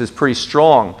influence is pretty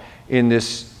strong in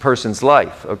this person's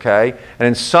life. Okay? And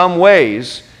in some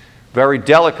ways, very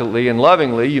delicately and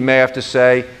lovingly, you may have to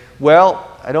say,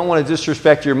 well, I don't want to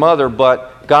disrespect your mother,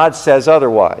 but God says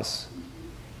otherwise.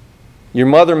 Your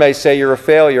mother may say you're a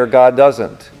failure, God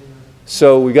doesn't.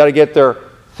 So we've got to get their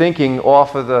thinking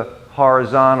off of the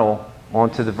horizontal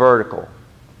onto the vertical.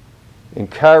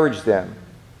 Encourage them.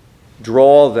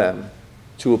 Draw them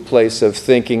to a place of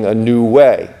thinking a new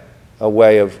way. A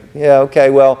way of, yeah,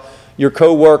 okay, well, your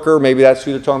coworker, maybe that's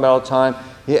who they're talking about all the time.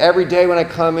 Yeah, every day when I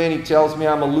come in, he tells me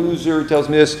I'm a loser, he tells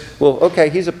me this. Well, okay,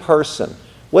 he's a person.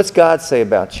 What's God say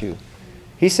about you?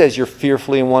 He says you're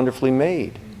fearfully and wonderfully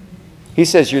made. He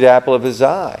says you're the apple of his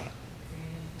eye.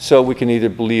 So we can either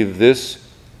believe this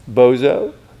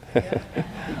bozo,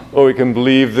 or we can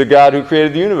believe the God who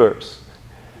created the universe.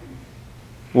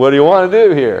 What do you want to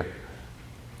do here?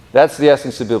 That's the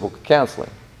essence of biblical counseling.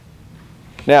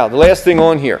 Now, the last thing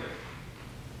on here.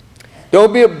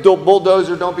 Don't be a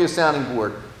bulldozer, don't be a sounding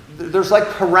board. There's like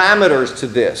parameters to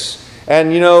this.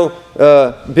 And, you know,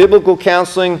 biblical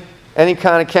counseling, any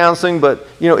kind of counseling, but,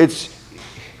 you know, it's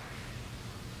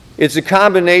a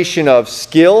combination of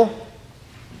skill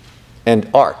and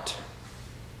art.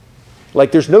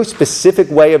 Like, there's no specific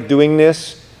way of doing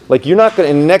this. Like, you're not going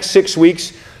to, in the next 6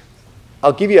 weeks,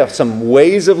 I'll give you some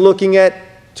ways of looking at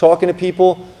talking to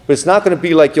people, but it's not going to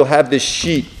be like you'll have this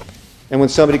sheet, and when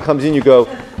somebody comes in, you go,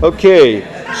 okay,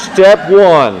 step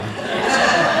 1.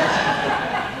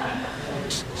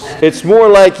 It's more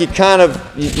like you kind of,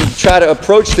 you try to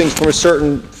approach things from a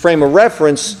certain frame of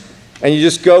reference, and you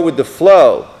just go with the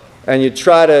flow, and you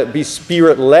try to be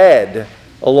spirit-led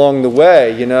along the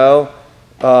way, you know.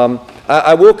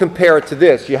 I will compare it to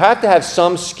this. You have to have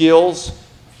some skills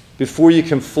before you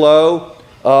can flow.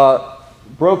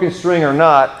 Broken string or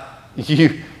not,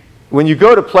 when you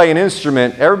go to play an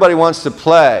instrument, everybody wants to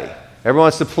play. Everyone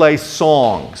wants to play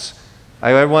songs.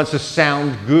 Everyone wants to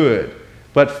sound good.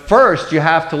 But first, you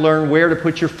have to learn where to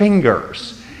put your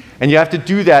fingers. And you have to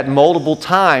do that multiple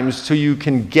times so you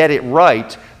can get it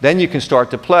right. Then you can start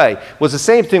to play. Well, it's the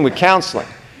same thing with counseling.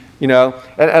 You know?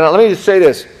 And let me just say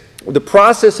this. The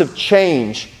process of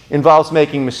change involves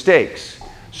making mistakes.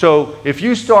 So if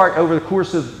you start over the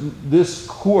course of this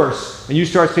course and you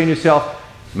start saying to yourself,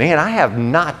 man, I have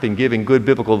not been giving good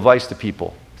biblical advice to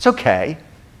people. It's okay.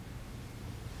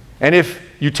 And if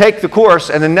you take the course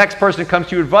and the next person that comes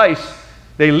to you advice,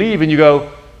 they leave and you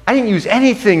go, I didn't use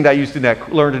anything that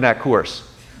I learned in that course.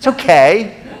 It's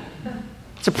okay.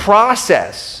 It's a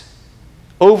process.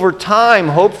 Over time,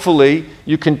 hopefully,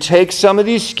 you can take some of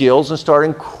these skills and start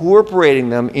incorporating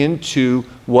them into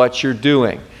what you're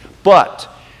doing. But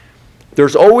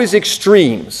there's always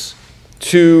extremes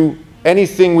to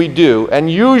anything we do,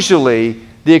 and usually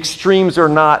the extremes are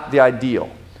not the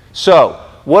ideal. So,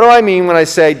 what do I mean when I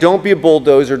say don't be a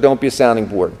bulldozer, don't be a sounding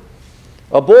board?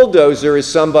 A bulldozer is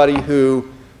somebody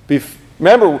who,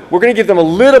 remember, we're going to give them a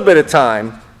little bit of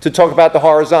time to talk about the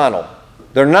horizontal.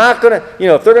 They're not going to,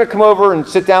 if they're going to come over and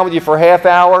sit down with you for a half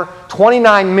hour,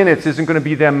 29 minutes isn't going to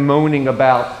be them moaning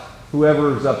about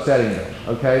whoever is upsetting them.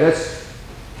 Okay,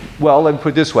 well, let me put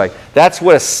it this way. That's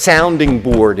what a sounding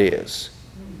board is.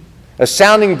 A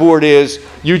sounding board is,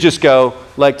 you just go,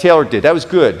 like Taylor did. That was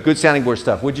good. Good sounding board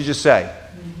stuff. What'd you just say?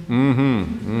 Mm-hmm,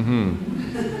 mm-hmm,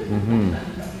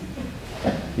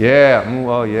 mm-hmm. Yeah,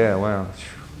 oh yeah, wow.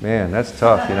 Man, that's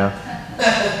tough,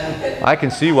 I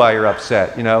can see why you're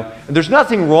upset, And there's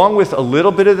nothing wrong with a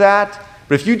little bit of that,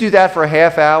 but if you do that for a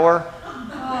half hour,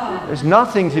 there's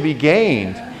nothing to be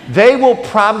gained. They will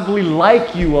probably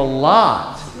like you a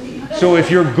lot. So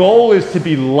if your goal is to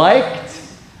be liked,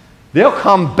 they'll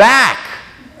come back.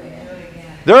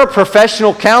 There are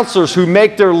professional counselors who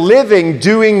make their living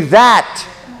doing that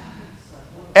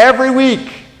every week,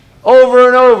 over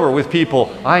and over with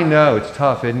people. I know, it's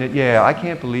tough, isn't it? Yeah, I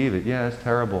can't believe it. Yeah, it's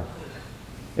terrible.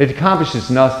 It accomplishes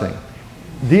nothing.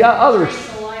 The other... It takes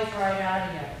the life right out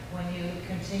of you when you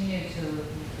continue to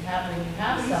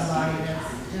have somebody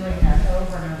that's doing that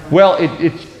over and over. Well,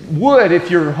 it would if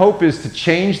your hope is to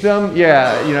change them.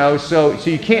 Yeah, so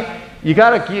you can't... You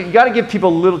gotta give people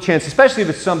a little chance, especially if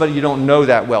it's somebody you don't know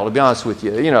that well, to be honest with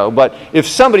you, But if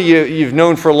somebody you've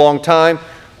known for a long time,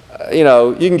 you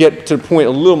can get to the point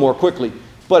a little more quickly.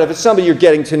 But if it's somebody you're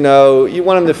getting to know, you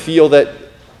want them to feel that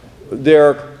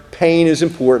their pain is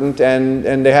important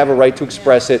and they have a right to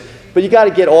express it. But you got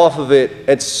to get off of it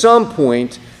at some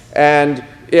point and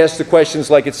ask the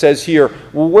questions like it says here.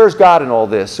 Well, where's God in all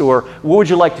this? Or what would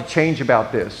you like to change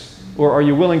about this? Or are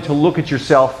you willing to look at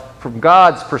yourself from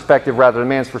God's perspective rather than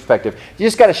man's perspective? You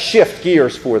just got to shift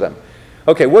gears for them.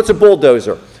 Okay, what's a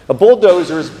bulldozer? A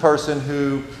bulldozer is a person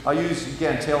who, I'll use,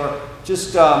 again, Taylor,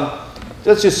 just,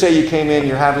 let's just say you came in,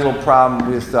 you're having a little problem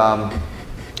with Ron,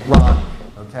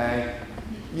 okay?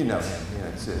 You know him,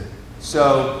 that's it.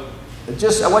 So, I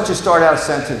want you to start out a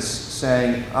sentence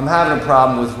saying, I'm having a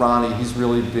problem with Ronnie, he's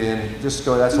really been, just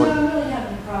go, that's what. I'm really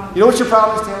having a problem. You know what your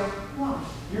problem is, Taylor? What?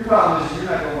 Your problem is you're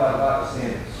not going by the Bible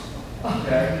standards.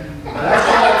 Okay?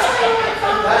 That's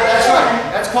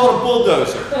right. That's called a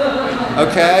bulldozer.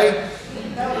 Okay?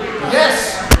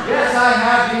 Yes, I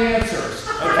have the answers.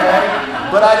 Okay?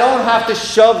 But I don't have to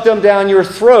shove them down your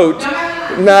throat.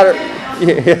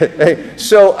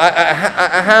 So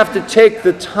I have to take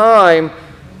the time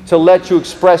to let you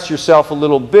express yourself a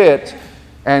little bit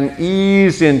and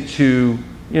ease into,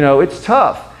 it's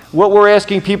tough. What we're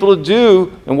asking people to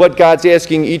do and what God's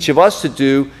asking each of us to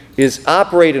do is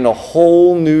operate in a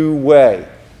whole new way.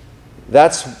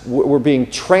 We're being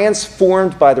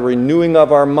transformed by the renewing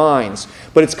of our minds.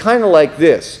 But it's kind of like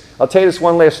this. I'll tell you this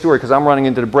one last story because I'm running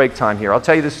into the break time here. I'll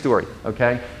tell you this story,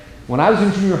 okay? When I was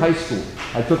in junior high school,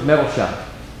 I took metal shop,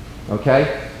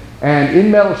 okay? And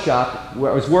in metal shop,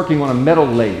 where I was working on a metal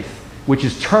lathe, which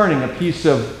is turning a piece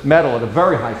of metal at a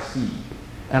very high speed.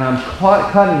 And I'm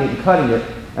cutting it,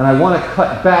 and I want to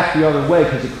cut back the other way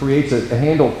because it creates a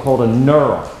handle called a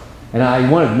knurl. And I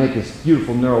wanted to make this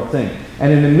beautiful knurled thing.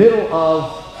 And in the middle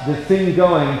of the thing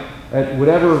going at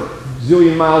whatever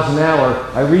zillion miles an hour,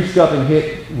 I reached up and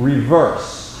hit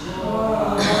reverse.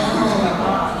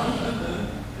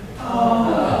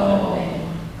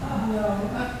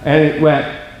 And it went.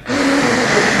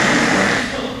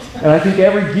 And I think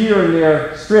every gear in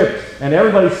there stripped, and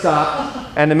everybody stopped.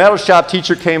 And the metal shop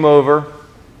teacher came over,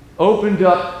 opened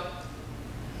up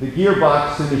the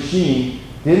gearbox and machine,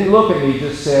 didn't look at me,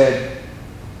 just said,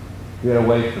 "Get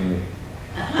away from me."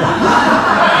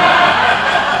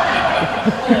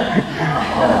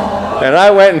 And I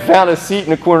went and found a seat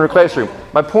in the corner of the classroom.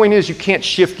 My point is, you can't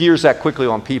shift gears that quickly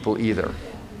on people either.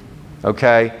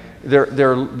 Okay?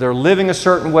 they're living a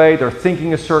certain way, they're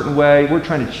thinking a certain way. We're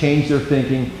trying to change their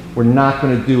thinking. We're not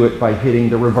going to do it by hitting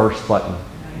the reverse button.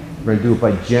 We're going to do it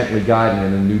by gently guiding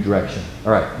them in a new direction.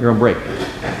 All right, you're on break.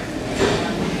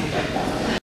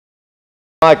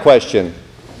 My question.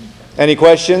 Any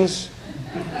questions?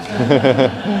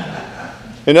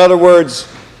 In other words,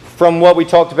 from what we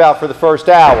talked about for the first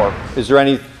hour, is there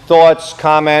any thoughts,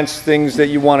 comments, things that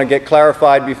you want to get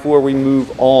clarified before we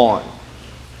move on?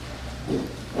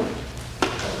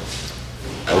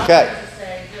 Okay.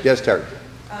 Yes, Terry.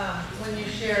 When you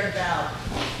shared about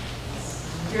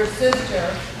your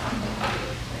sister,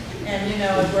 and you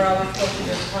know, we're always supposed to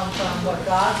just come from what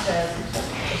God says.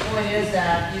 The point is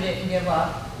that you didn't give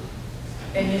up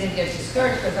and you didn't get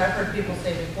discouraged, because I've heard people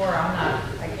say before,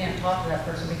 I can't talk to that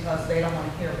person because they don't want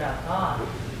to hear about God.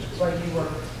 But you were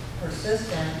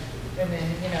persistent and then,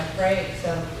 you know, prayed.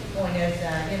 So the point is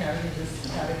that, you know, you just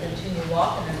have to continue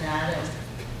walking in that, and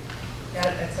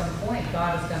at some point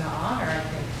God is going to honor, I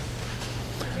think.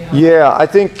 You know? Yeah, I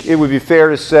think it would be fair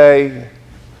to say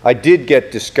I did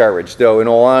get discouraged, though, in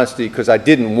all honesty, because I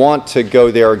didn't want to go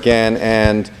there again,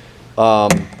 and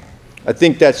I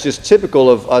think that's just typical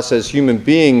of us as human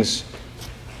beings.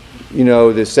 You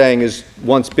know, the saying is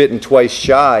once bitten, twice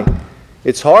shy.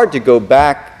 It's hard to go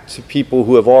back to people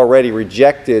who have already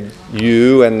rejected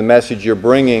you and the message you're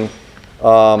bringing.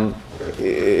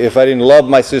 If I didn't love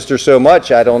my sister so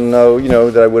much, I don't know, you know,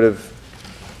 that I would have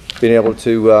been able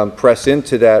to press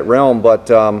into that realm, but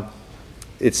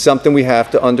it's something we have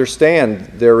to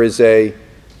understand. There is a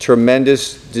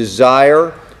tremendous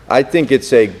desire. I think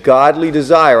it's a godly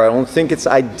desire. I don't think it's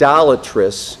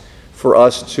idolatrous for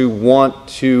us to want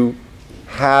to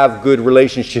have good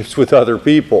relationships with other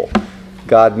people.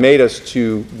 God made us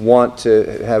to want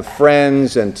to have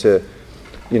friends and to,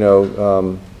 you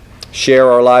know,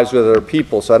 share our lives with other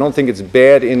people. So I don't think it's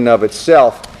bad in and of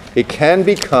itself. It can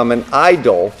become an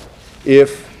idol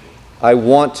if I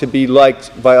want to be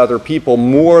liked by other people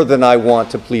more than I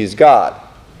want to please God.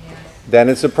 Yes. Then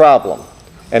it's a problem.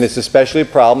 And it's especially a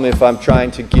problem if I'm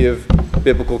trying to give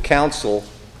biblical counsel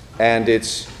and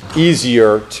it's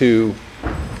easier to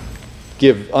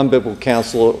give unbiblical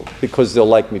counsel because they'll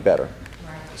like me better.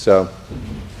 Right. So,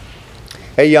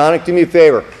 hey, Yannick, do me a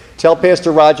favor. Tell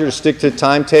Pastor Roger to stick to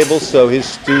timetables so his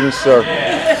students are,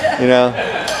 you know.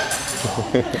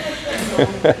 You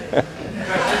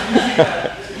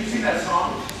see that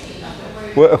song?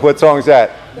 What song is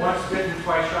that? Once bitten,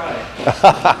 twice shy.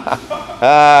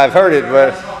 I've heard it,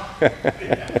 but...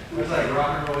 It's like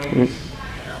rock and roll.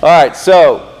 All right,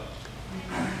 so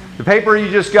the paper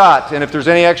you just got, and if there's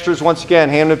any extras, once again,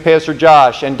 hand them to Pastor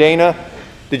Josh. And Dana,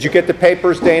 did you get the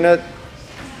papers, Dana,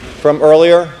 from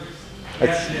earlier?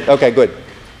 Yes. Okay, good.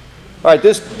 All right,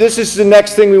 this is the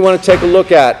next thing we want to take a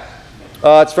look at.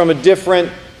 It's from a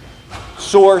different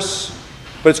source,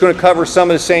 but it's going to cover some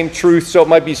of the same truth, so it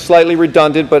might be slightly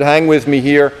redundant, but hang with me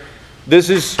here. This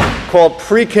is called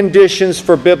Preconditions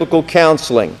for Biblical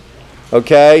Counseling.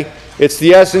 Okay? It's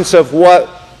the essence of what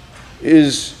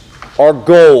is our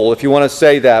goal, if you want to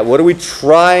say that. What are we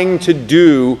trying to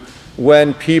do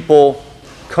when people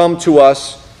come to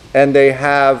us and they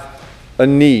have a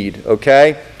need?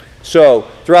 Okay? So,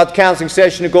 throughout the counseling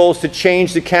session, the goal is to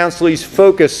change the counselee's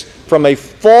focus from a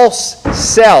false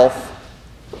self,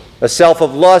 a self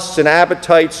of lusts and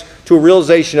appetites, to a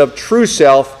realization of true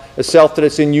self, a self that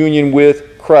is in union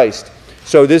with Christ.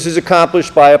 So this is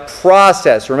accomplished by a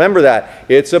process. Remember that.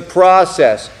 It's a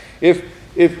process. If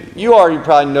you already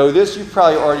probably know this, you've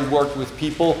probably already worked with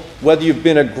people, whether you've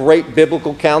been a great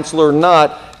biblical counselor or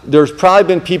not, there's probably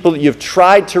been people that you've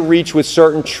tried to reach with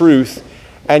certain truth,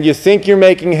 and you think you're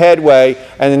making headway,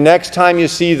 and the next time you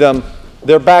see them,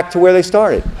 they're back to where they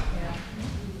started.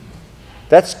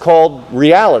 That's called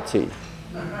reality.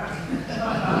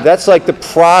 That's like the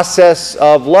process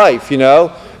of life, you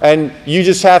know? And you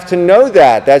just have to know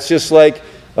that. That's just like,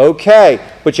 okay.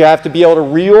 But you have to be able to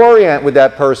reorient with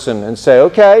that person and say,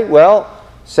 okay, well,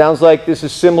 sounds like this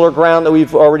is similar ground that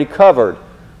we've already covered.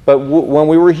 But when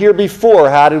we were here before,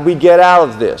 how did we get out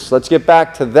of this? Let's get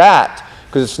back to that.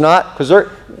 Because it's not, because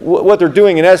what they're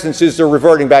doing in essence is they're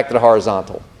reverting back to the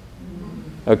horizontal.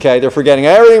 Okay, they're forgetting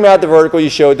everything about the vertical you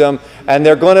showed them, and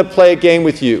they're going to play a game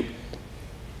with you.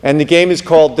 And the game is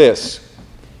called this.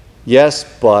 Yes,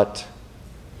 but.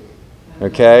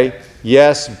 Okay?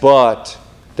 Yes, but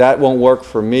that won't work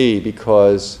for me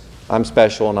because I'm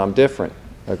special and I'm different.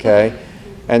 Okay?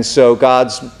 And so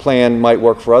God's plan might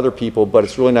work for other people, but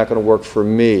it's really not going to work for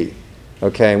me.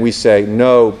 Okay? And we say,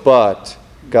 no, but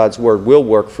God's word will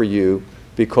work for you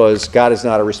because God is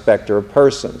not a respecter of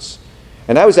persons.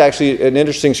 And that was actually an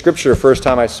interesting scripture the first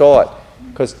time I saw it.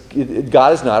 because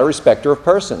God is not a respecter of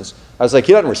persons. I was like,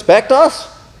 he doesn't respect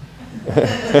us?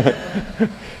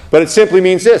 But it simply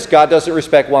means this: God doesn't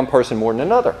respect one person more than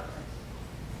another.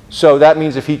 So that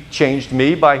means if he changed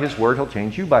me by his word, he'll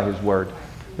change you by his word.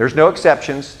 There's no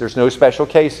exceptions. There's no special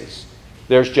cases.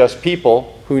 There's just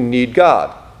people who need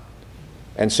God.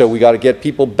 And so we got to get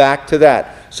people back to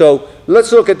that. So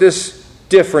let's look at this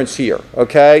difference here,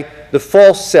 okay? The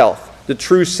false self, the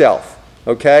true self,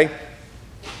 okay?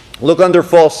 Look under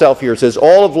false self here. It says,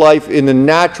 all of life in the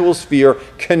natural sphere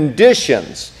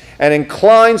conditions and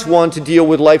inclines one to deal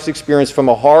with life's experience from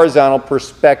a horizontal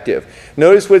perspective.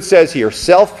 Notice what it says here,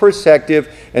 self-protective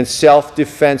and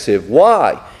self-defensive.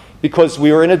 Why? Because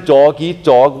we are in a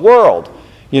dog-eat-dog world.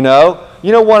 You know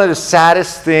one of the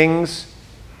saddest things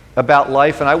about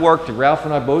life, and Ralph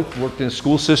and I both worked in a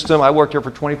school system. I worked there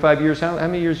for 25 years. How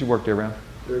many years you worked there, Ralph?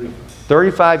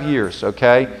 35 years,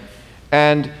 okay?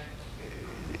 And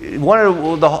one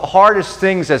of the hardest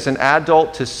things as an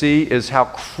adult to see is how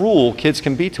cruel kids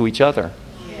can be to each other.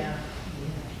 Yeah.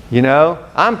 You know,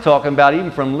 I'm talking about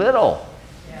even from little.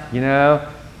 Yeah. You know,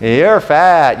 you're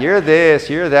fat, you're this,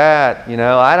 you're that. You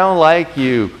know, I don't like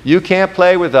you. You can't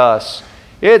play with us.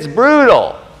 It's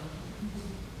brutal.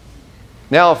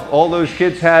 Now, if all those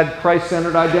kids had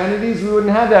Christ-centered identities, we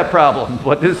wouldn't have that problem.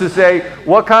 But this is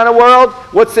what kind of world?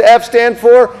 What's the F stand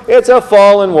for? It's a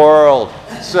fallen world.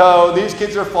 So these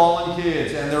kids are fallen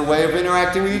kids, and their way of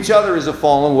interacting with each other is a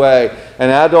fallen way,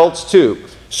 and adults too.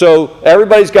 So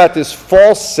everybody's got this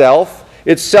false self.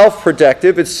 It's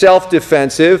self-protective. It's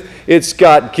self-defensive. It's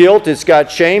got guilt. It's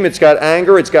got shame. It's got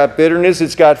anger. It's got bitterness.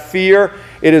 It's got fear.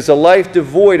 It is a life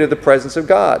devoid of the presence of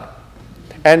God.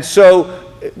 And so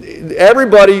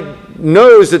everybody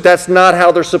knows that that's not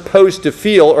how they're supposed to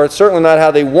feel, or it's certainly not how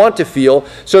they want to feel,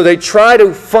 so they try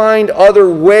to find other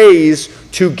ways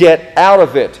to get out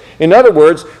of it. In other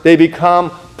words, they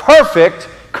become perfect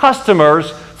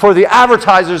customers for the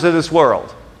advertisers of this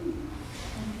world.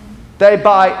 They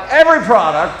buy every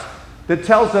product that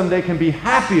tells them they can be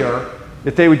happier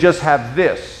if they would just have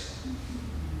this,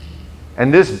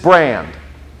 and this brand,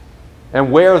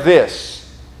 and wear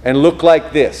this, and look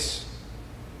like this.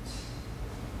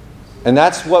 And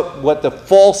that's what the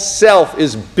false self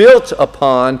is built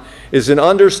upon, is an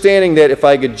understanding that if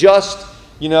I could just,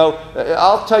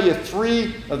 I'll tell you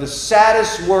 3 of the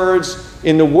saddest words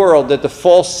in the world that the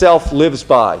false self lives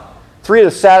by. 3 of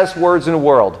the saddest words in the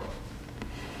world.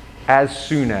 As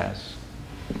soon as.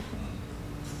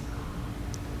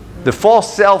 The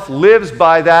false self lives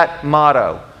by that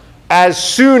motto. As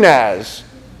soon as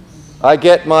I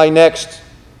get my next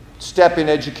step in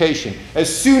education,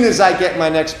 as soon as I get my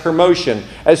next promotion,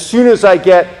 as soon as I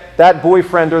get that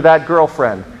boyfriend or that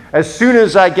girlfriend, as soon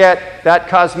as I get that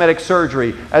cosmetic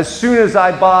surgery, as soon as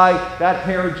I buy that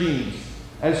pair of jeans,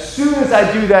 as soon as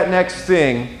I do that next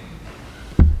thing,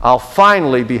 I'll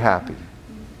finally be happy.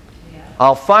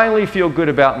 I'll finally feel good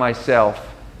about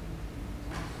myself,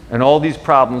 and all these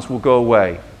problems will go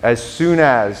away as soon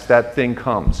as that thing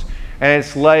comes. And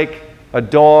it's like a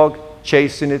dog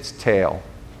chasing its tail.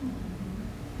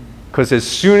 Because as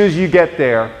soon as you get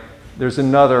there, there's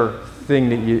another thing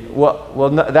that you,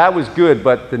 that was good,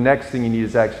 but the next thing you need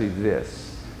is actually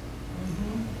this.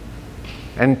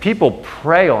 And people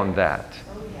prey on that.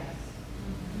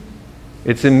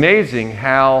 It's amazing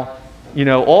how,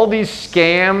 all these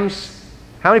scams.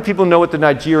 How many people know what the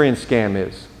Nigerian scam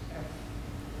is?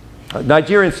 A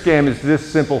Nigerian scam is this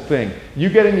simple thing. You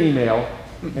get an email,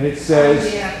 and it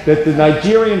says that the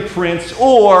Nigerian prince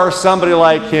or somebody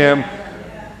like him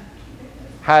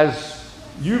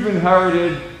you've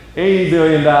inherited $80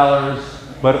 billion,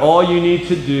 but all you need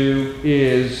to do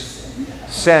is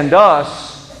send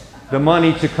us the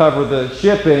money to cover the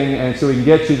shipping, and so we can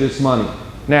get you this money.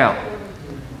 Now,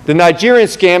 the Nigerian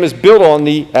scam is built on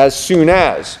the as soon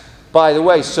as. By the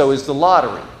way, so is the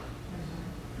lottery.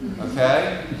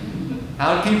 Okay?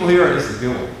 How many people here, this is a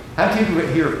good one. How many people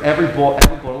here have ever bought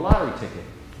a lottery ticket?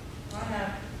 I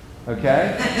have.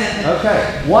 Okay?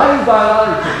 Okay. Why do you buy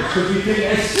lottery tickets? Because you think,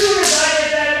 as soon as I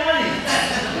get that money,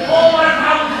 all my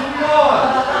problems will be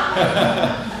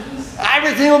gone.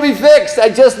 Everything will be fixed. I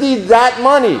just need that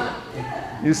money.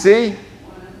 You see?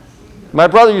 My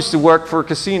brother used to work for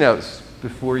casinos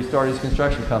before he started his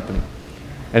construction company.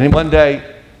 And then one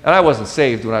day, and I wasn't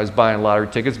saved when I was buying lottery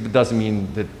tickets, but it doesn't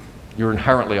mean that you're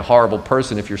inherently a horrible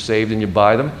person if you're saved and you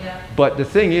buy them. Yeah. But the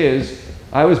thing is,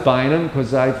 I was buying them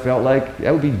because I felt like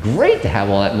that would be great to have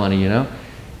all that money,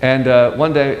 And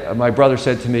one day, my brother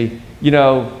said to me,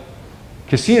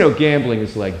 casino gambling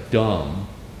is like dumb.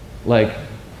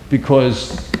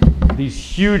 Because these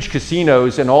huge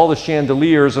casinos and all the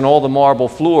chandeliers and all the marble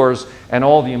floors and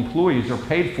all the employees are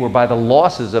paid for by the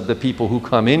losses of the people who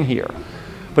come in here.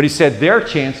 But he said their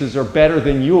chances are better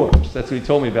than yours. That's what he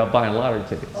told me about buying lottery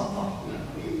tickets.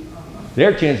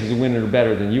 Their chances of winning are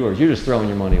better than yours. You're just throwing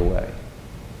your money away.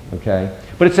 Okay?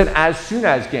 But it's an as soon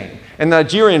as game. And the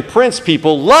Nigerian prince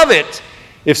people love it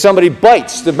if somebody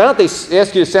bites. The amount they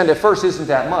ask you to send at first isn't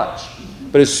that much.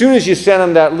 But as soon as you send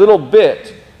them that little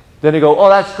bit, then they go, oh,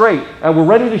 that's great. And we're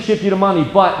ready to ship you the money,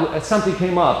 but something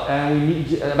came up and we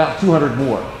need about 200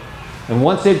 more. And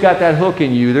once they've got that hook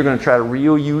in you, they're going to try to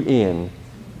reel you in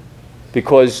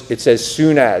because it's as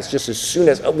soon as, just as soon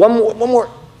as, one more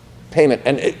payment.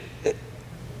 And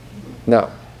no,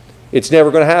 it's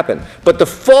never going to happen. But the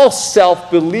false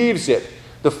self believes it.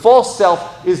 The false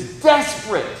self is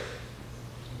desperate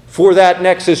for that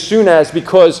next as soon as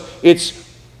because it's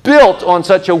built on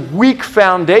such a weak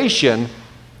foundation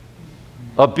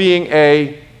of being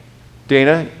a,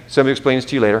 Dana, somebody explains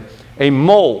to you later, a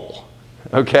mole,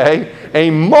 okay?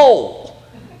 A mole.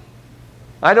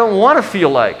 I don't want to feel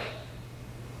like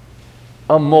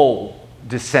a mole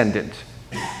descendant.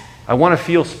 I want to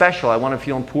feel special. I want to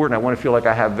feel important. I want to feel like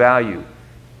I have value.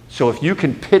 So if you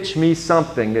can pitch me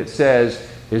something that says,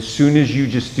 as soon as you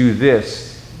just do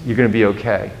this, you're going to be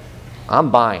okay,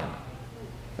 I'm buying.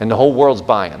 And the whole world's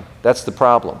buying. That's the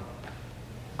problem.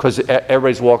 Because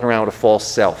everybody's walking around with a false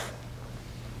self.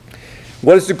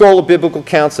 What is the goal of biblical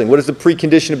counseling? What is the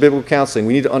precondition of biblical counseling?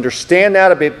 We need to understand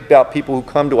that a bit about people who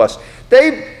come to us.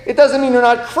 It doesn't mean they're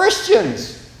not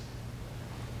Christians.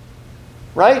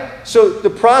 Right? So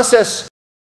the process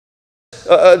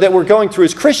that we're going through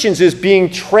as Christians is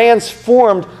being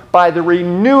transformed by the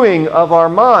renewing of our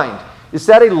mind. Is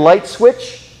that a light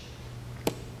switch?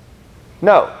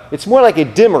 No. It's more like a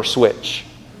dimmer switch.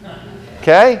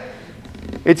 Okay?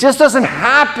 It just doesn't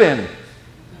happen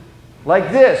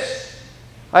like this.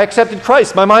 I accepted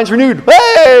Christ. My mind's renewed.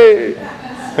 Hey!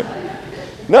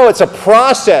 No, it's a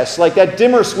process. Like that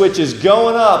dimmer switch is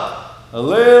going up a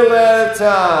little at a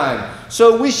time.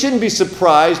 So we shouldn't be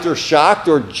surprised or shocked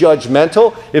or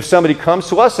judgmental if somebody comes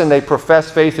to us and they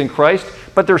profess faith in Christ,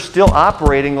 but they're still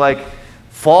operating like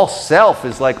false self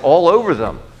is like all over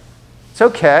them. It's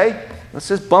okay. Let's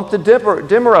just bump the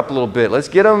dimmer up a little bit. Let's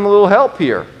get them a little help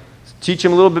here. Teach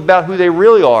them a little bit about who they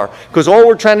really are. Because all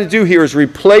we're trying to do here is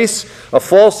replace a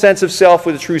false sense of self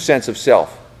with a true sense of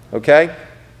self. Okay?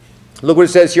 Look what it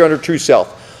says here under true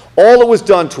self. All that was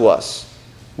done to us,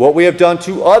 what we have done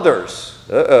to others,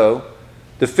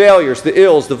 the failures, the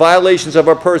ills, the violations of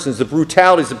our persons, the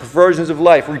brutalities, the perversions of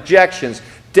life, rejections,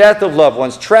 death of loved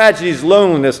ones, tragedies,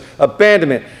 loneliness,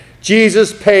 abandonment.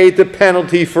 Jesus paid the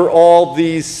penalty for all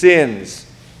these sins.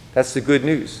 That's the good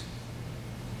news.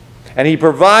 And he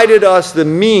provided us the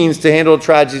means to handle the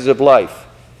tragedies of life.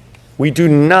 We do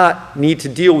not need to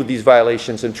deal with these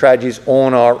violations and tragedies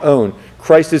on our own.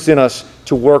 Christ is in us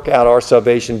to work out our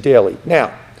salvation daily.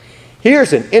 Now,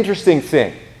 here's an interesting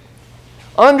thing.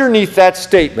 Underneath that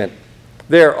statement,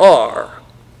 there are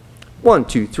 1,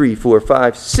 2, 3, 4,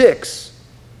 5, 6.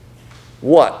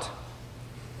 What?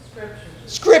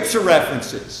 Scripture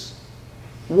references.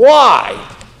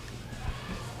 Why?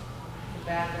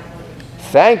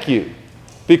 Thank you.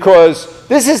 Because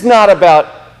this is not about,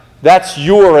 that's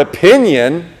your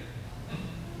opinion.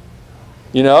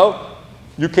 You know,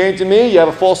 you came to me, you have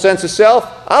a false sense of self.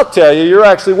 I'll tell you, you're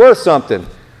actually worth something.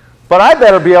 But I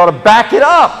better be able to back it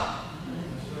up.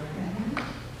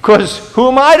 Because who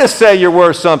am I to say you're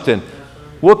worth something?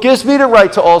 What gives me the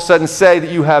right to all of a sudden say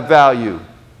that you have value?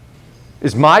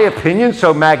 Is my opinion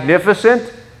so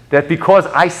magnificent that because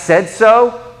I said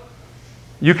so,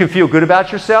 you can feel good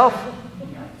about yourself?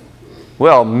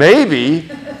 Well, maybe,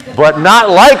 but not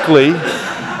likely.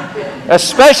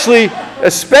 Especially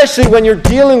when you're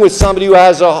dealing with somebody who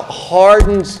has a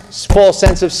hardened, false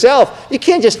sense of self. You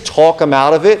can't just talk them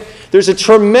out of it. There's a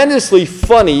tremendously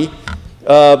funny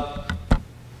Bob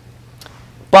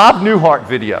Newhart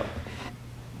video.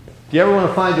 Do you ever want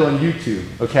to find it on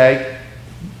YouTube, okay?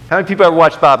 How many people ever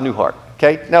watched Bob Newhart?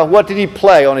 Okay? Now, what did he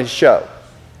play on his show?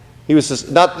 He was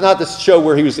not the show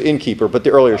where he was the innkeeper, but the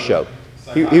earlier show.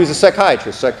 He was a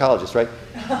psychologist, right?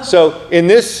 So in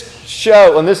this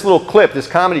show, on this little clip, this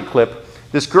comedy clip,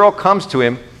 this girl comes to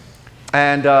him,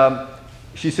 and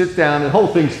she sits down. The whole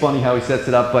thing's funny how he sets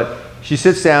it up, but she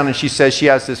sits down and she says she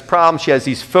has this problem. She has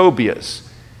these phobias,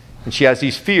 and she has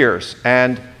these fears.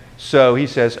 And so he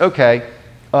says, okay,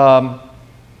 stop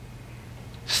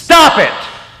it.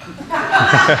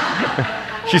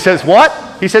 She says, what?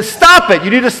 He says, stop it. You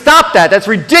need to stop that. That's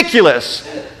ridiculous.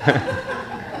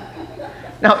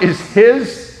 Now,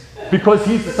 because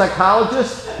he's a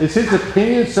psychologist, is his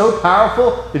opinion so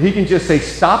powerful that he can just say,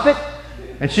 stop it?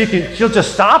 And she'll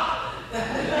just stop?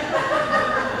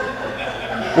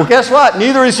 Well, guess what?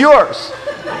 Neither is yours.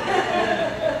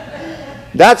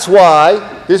 That's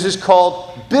why this is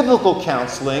called biblical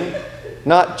counseling,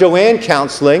 not Joanne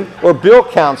counseling or Bill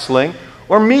counseling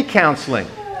or me counseling.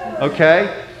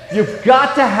 Okay? You've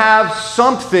got to have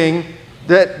something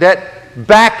that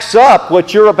backs up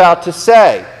what you're about to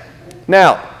say.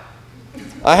 Now,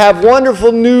 I have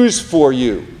wonderful news for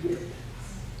you.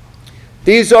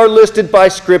 These are listed by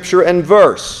Scripture and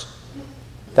verse.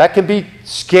 That can be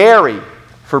scary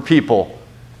for people.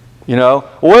 You know,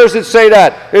 where does it say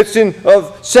that? It's in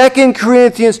 2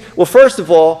 Corinthians. Well, first of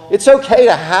all, it's okay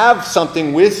to have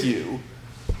something with you.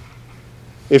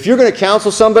 If you're going to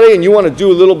counsel somebody and you want to do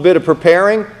a little bit of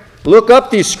preparing, look up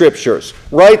these scriptures.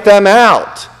 Write them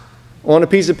out on a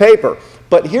piece of paper.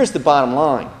 But here's the bottom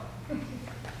line.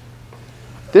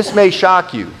 This may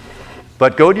shock you,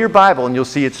 but go to your Bible and you'll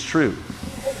see it's true.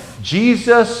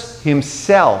 Jesus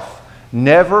himself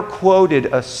never quoted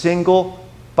a single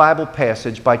Bible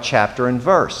passage by chapter and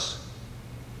verse.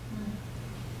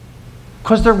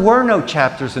 Because there were no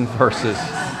chapters and verses.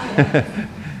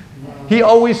 He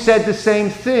always said the same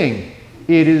thing.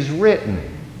 It is written.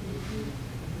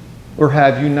 Or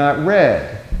have you not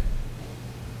read?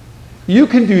 You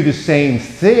can do the same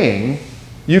thing.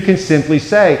 You can simply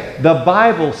say, the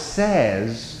Bible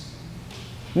says.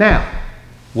 Now,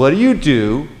 what do you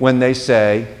do when they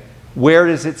say, where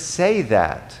does it say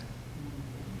that?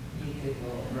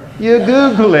 You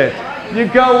Google it. You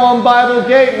go on Bible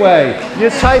Gateway.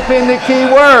 You type in the key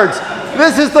words.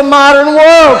 This is the modern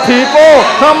world, people.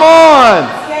 Come on.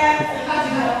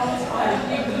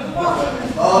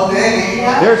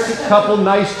 There's a couple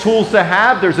nice tools to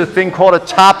have. There's a thing called a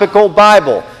topical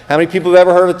Bible. How many people have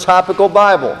ever heard of a topical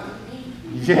Bible?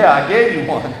 Yeah, I gave you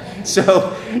one.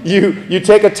 So you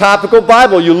take a topical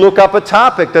Bible, you look up a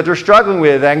topic that they're struggling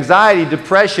with, anxiety,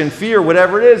 depression, fear,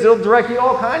 whatever it is, it'll direct you to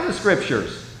all kinds of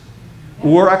scriptures.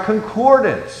 Or a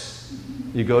concordance.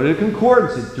 You go to the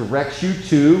concordance, it directs you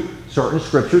to certain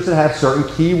scriptures that have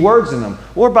certain key words in them.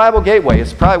 Or Bible Gateway.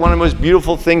 It's probably one of the most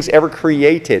beautiful things ever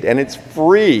created, and it's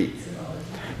free.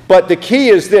 But the key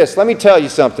is this. Let me tell you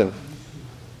something.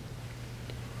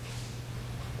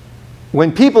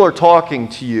 When people are talking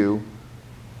to you,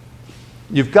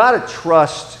 you've got to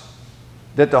trust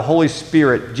that the Holy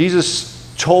Spirit,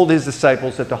 Jesus told his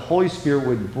disciples that the Holy Spirit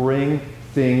would bring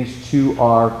things to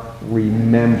our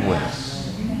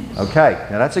remembrance. Okay,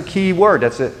 now that's a key word.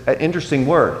 That's an interesting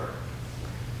word.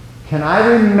 Can I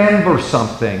remember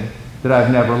something that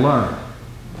I've never learned?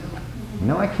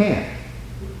 No, I can't.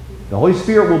 The Holy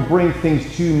Spirit will bring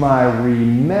things to my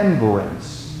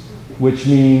remembrance, which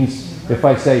means if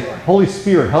I say, Holy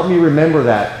Spirit, help me remember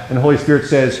that, and the Holy Spirit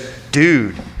says,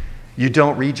 dude, you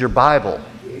don't read your Bible.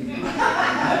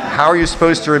 How are you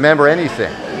supposed to remember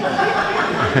anything?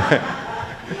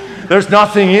 There's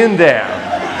nothing in there.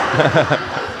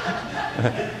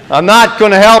 I'm not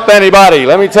going to help anybody,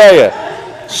 let me tell you.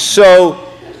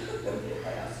 So,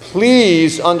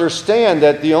 please understand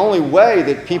that the only way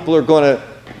that people are going to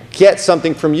get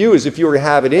something from you is if you were to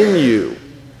have it in you.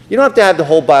 You don't have to have the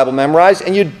whole Bible memorized,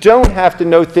 and you don't have to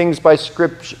know things by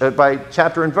scripture, by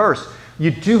chapter and verse.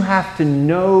 You do have to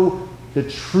know the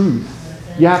truth.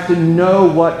 You have to know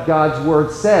what God's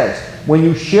Word says. When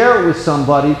you share it with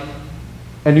somebody,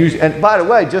 and by the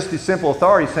way, just the simple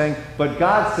authority saying, but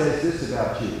God says this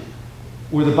about you,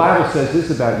 or the Bible says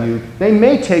this about you, they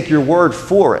may take your word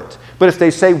for it. But if they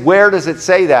say, where does it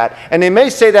say that? And they may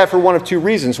say that for one of two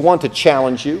reasons. One, to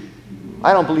challenge you.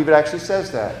 I don't believe it actually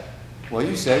says that. Well,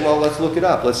 you say, well, let's look it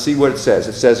up. Let's see what it says.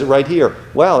 It says it right here.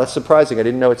 Wow, that's surprising. I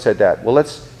didn't know it said that. Well,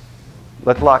 let's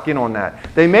lock in on that.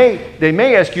 They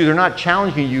may ask you, they're not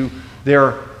challenging you,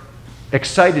 they're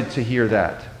excited to hear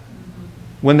that.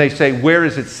 When they say, where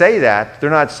does it say that?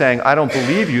 They're not saying, I don't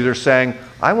believe you. They're saying,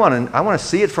 I want to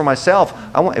see it for myself.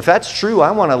 If that's true, I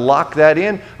want to lock that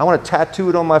in. I want to tattoo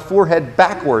it on my forehead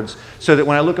backwards so that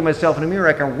when I look at myself in the mirror,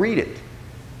 I can read it.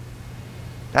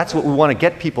 That's what we want to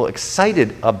get people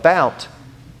excited about,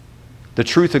 the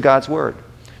truth of God's Word.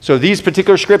 So these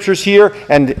particular scriptures here,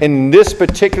 and in this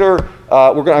particular,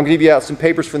 I'm going to give you out some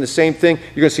papers from the same thing.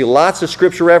 You're going to see lots of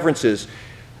scripture references.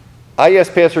 I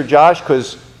asked Pastor Josh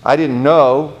because I didn't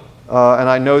know, and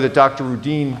I know that Dr.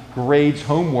 Rudin grades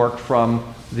homework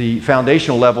from the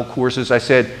foundational level courses. I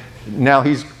said, now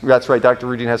that's right, Dr.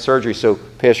 Rudin has surgery, so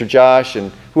Pastor Josh,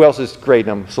 and who else is grading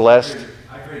them? Celeste?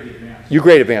 I grade advanced. You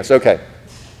grade advanced, okay.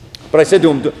 But I said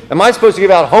to him, am I supposed to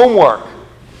give out homework?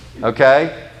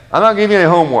 Okay? I'm not giving you any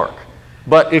homework.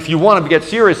 But if you want to get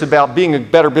serious about being a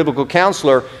better biblical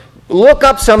counselor, look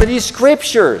up some of these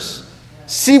scriptures.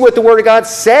 See what the Word of God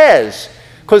says.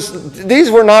 Because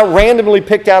these were not randomly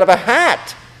picked out of a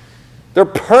hat. They're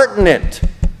pertinent.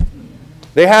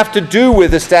 They have to do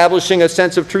with establishing a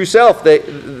sense of true self.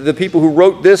 The people who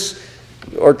wrote this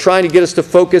are trying to get us to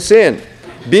focus in.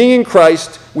 Being in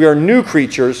Christ, we are new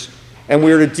creatures, and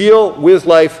we are to deal with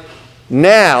life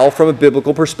now from a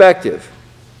biblical perspective.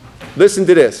 Listen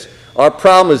to this. Our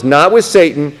problem is not with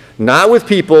Satan, not with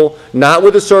people, not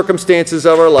with the circumstances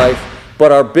of our life,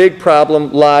 but our big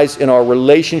problem lies in our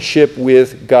relationship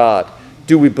with God.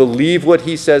 Do we believe what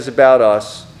he says about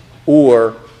us,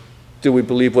 or do we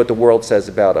believe what the world says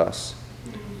about us?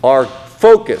 Our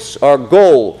focus, our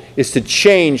goal, is to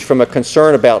change from a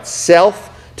concern about self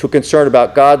to a concern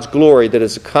about God's glory that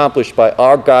is accomplished by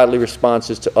our godly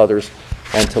responses to others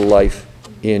and to life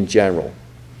in general.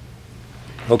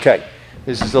 Okay,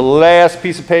 this is the last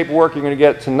piece of paperwork you're going to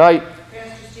get tonight.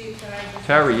 Pastor Steve, can I just...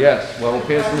 Terry, yes. Well, we'll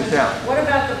pass this down. What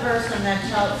about the person that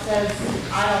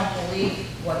says, I don't believe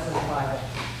what's in the Bible?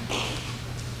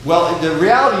 Well, the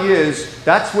reality is,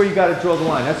 that's where you got to draw the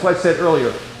line. That's what I said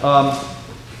earlier.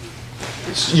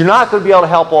 You're not going to be able to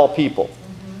help all people.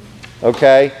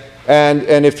 Okay?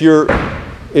 And if you're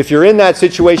in that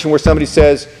situation where somebody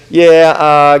says,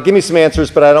 yeah, give me some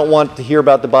answers, but I don't want to hear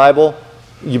about the Bible,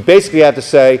 you basically have to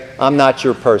say, I'm not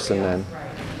your person then.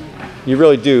 You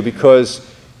really do, because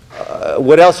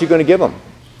what else are you going to give them?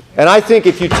 And I think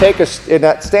if you take in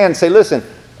that stand and say, listen,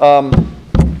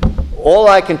 all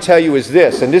I can tell you is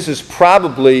this, and this is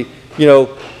probably,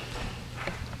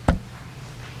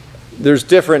 there's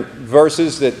different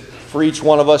verses that for each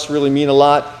one of us really mean a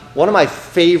lot. One of my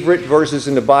favorite verses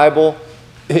in the Bible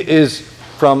is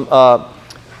from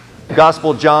Gospel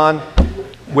of John,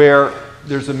 where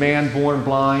there's a man born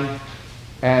blind,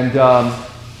 and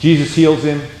Jesus heals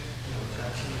him,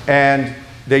 and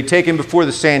they take him before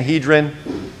the Sanhedrin,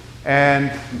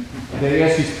 and they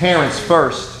ask his parents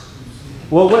first,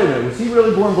 well, wait a minute, was he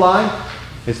really born blind?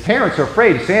 His parents are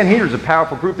afraid. The Sanhedrin's a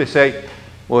powerful group. They say,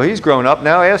 well, he's grown up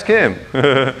now, ask him. We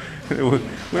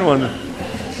don't want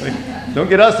to, don't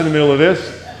get us in the middle of this.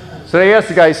 So they ask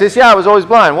the guy, he says, yeah, I was always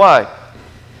blind. Why?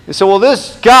 They said, well,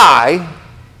 this guy,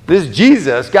 this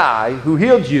Jesus guy who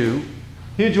healed you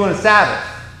on a Sabbath.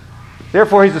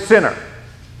 Therefore, he's a sinner.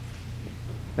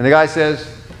 And the guy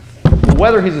says, well,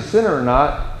 whether he's a sinner or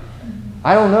not,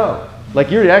 I don't know.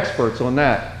 Like, you're the experts on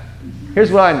that. Here's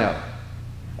what I know.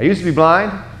 I used to be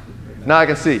blind. Now I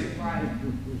can see.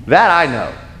 That I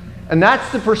know. And that's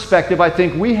the perspective I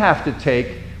think we have to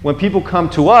take when people come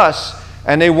to us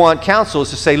and they want counsel, is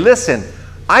to say, listen,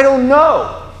 I don't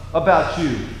know about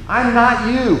you. I'm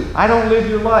not you. I don't live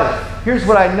your life. Here's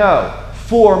what I know.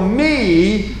 For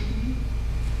me,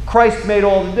 Christ made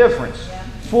all the difference.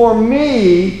 For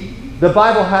me, the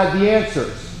Bible had the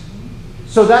answers.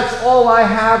 So that's all I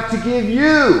have to give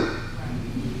you.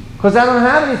 Because I don't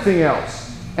have anything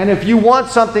else. And if you want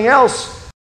something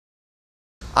else,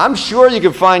 I'm sure you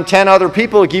can find 10 other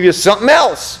people to give you something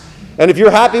else. And if you're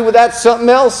happy with that something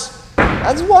else,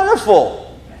 that's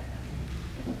wonderful.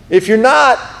 If you're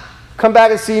not, come back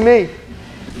and see me.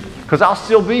 Because I'll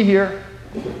still be here.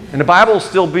 And the Bible will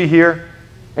still be here.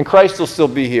 And Christ will still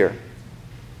be here.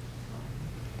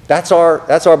 That's our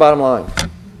bottom line.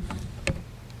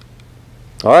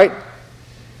 All right?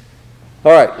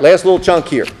 All right, last little chunk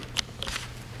here.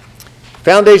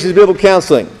 Foundations of Biblical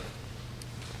Counseling.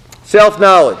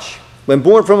 Self-knowledge. When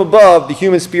born from above, the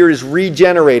human spirit is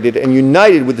regenerated and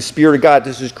united with the Spirit of God.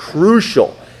 This is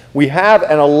crucial. We have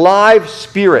an alive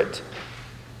spirit.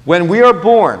 When we are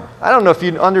born, I don't know if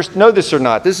you know this or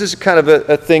not. This is kind of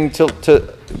a thing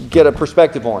to get a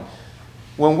perspective on.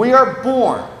 When we are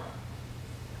born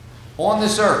on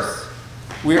this earth,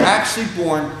 we are actually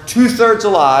born 2/3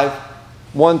 alive,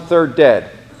 1/3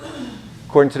 dead,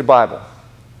 according to the Bible.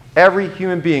 Every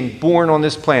human being born on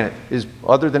this planet is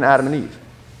other than Adam and Eve.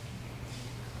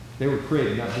 They were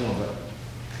created, not born, but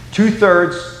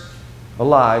 2/3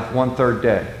 alive, 1/3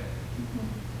 dead.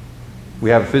 We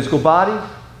have a physical body,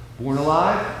 born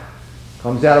alive,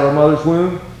 comes out of our mother's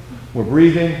womb, we're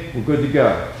breathing, we're good to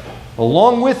go.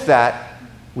 Along with that,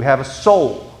 we have a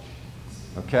soul.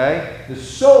 Okay? The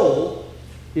soul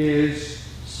is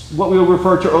what we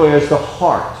referred to earlier as the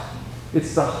heart.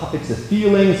 It's the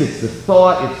feelings, it's the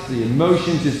thought, it's the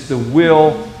emotions, it's the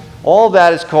will. All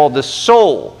that is called the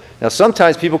soul. Now,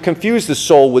 sometimes people confuse the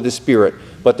soul with the spirit,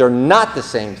 but they're not the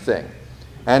same thing.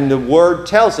 And the Word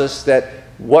tells us that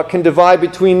what can divide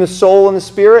between the soul and the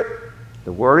spirit?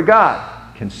 The Word of God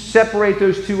can separate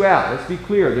those two out. Let's be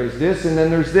clear. There's this and then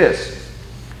there's this.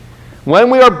 When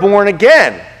we are born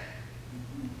again,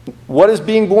 what is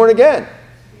being born again?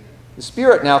 The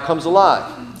spirit now comes alive.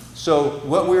 So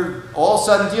what we're all of a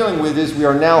sudden dealing with is we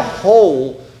are now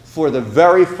whole for the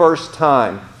very first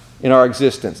time in our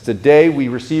existence. The day we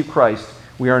receive Christ,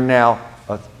 we are now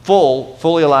a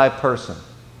fully alive person.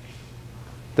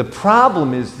 The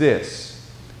problem is this.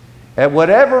 At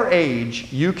whatever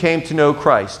age you came to know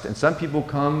Christ, and some people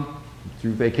come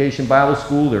through Vacation Bible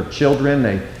School, they're children,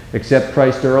 they accept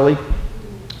Christ early.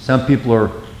 Some people are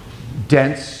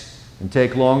dense and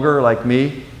take longer, like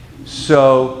me.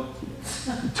 So,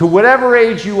 to whatever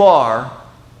age you are,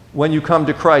 when you come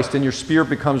to Christ and your spirit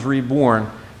becomes reborn,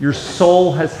 your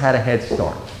soul has had a head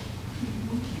start.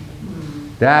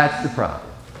 That's the problem.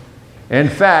 In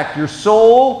fact, your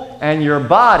soul and your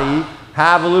body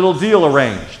have a little deal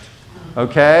arranged.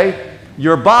 Okay?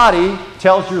 Your body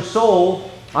tells your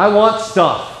soul, I want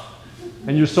stuff.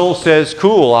 And your soul says,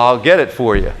 cool, I'll get it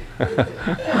for you.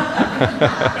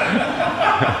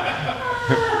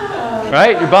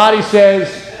 Right? Your body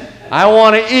says, I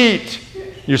want to eat.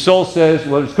 Your soul says,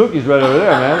 well, there's cookies right over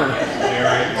there, man.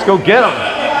 Let's go get them.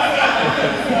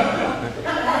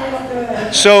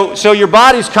 So your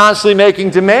body's constantly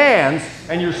making demands,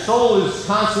 and your soul is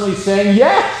constantly saying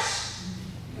yes.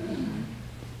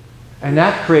 And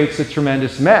that creates a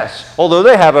tremendous mess. Although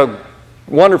they have a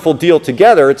wonderful deal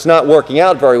together, it's not working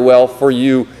out very well for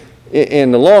you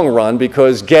in the long run,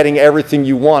 because getting everything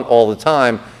you want all the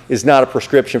time is not a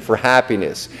prescription for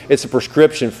happiness. It's a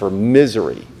prescription for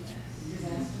misery.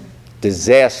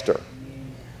 Disaster.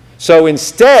 So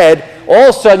instead, all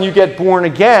of a sudden you get born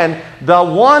again. The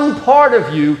one part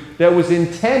of you that was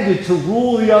intended to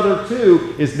rule the other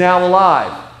two is now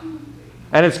alive.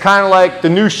 And it's kind of like the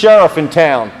new sheriff in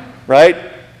town, right?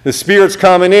 The Spirit's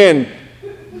coming in,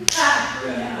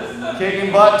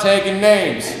 kicking butt, taking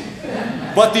names.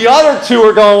 But the other two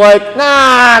are going like,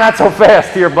 nah, not so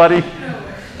fast here, buddy.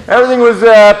 Everything was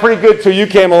pretty good till you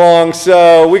came along,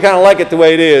 so we kind of like it the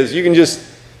way it is. You can just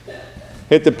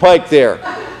hit the pike there.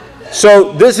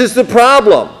 So this is the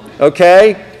problem,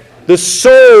 okay? The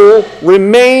soul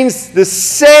remains the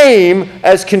same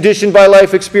as conditioned by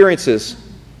life experiences.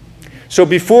 So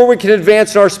before we can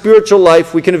advance in our spiritual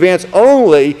life, we can advance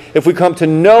only if we come to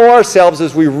know ourselves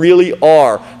as we really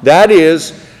are. That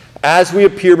is, as we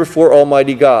appear before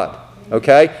Almighty God.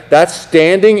 Okay? That's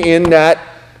standing in that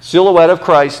silhouette of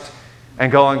Christ and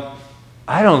going,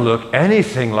 I don't look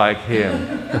anything like him.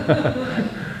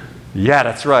 Yeah,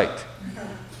 that's right.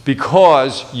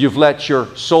 Because you've let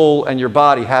your soul and your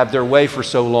body have their way for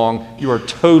so long, you are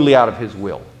totally out of his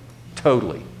will.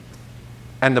 Totally.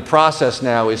 And the process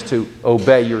now is to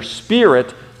obey your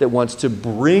spirit that wants to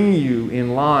bring you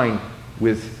in line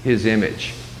with his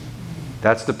image.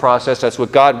 That's the process. That's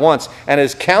what God wants. And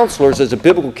as counselors, as a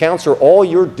biblical counselor, all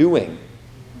you're doing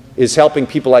is helping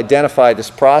people identify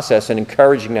this process and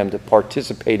encouraging them to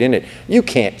participate in it. You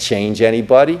can't change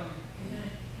anybody.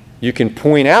 You can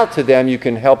point out to them, you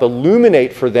can help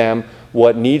illuminate for them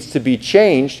what needs to be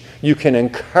changed. You can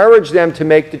encourage them to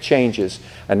make the changes.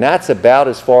 And that's about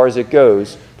as far as it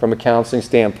goes from a counseling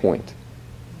standpoint.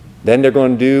 Then they're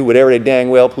going to do whatever they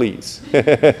dang well please.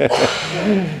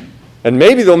 And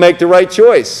maybe they'll make the right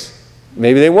choice.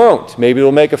 Maybe they won't. Maybe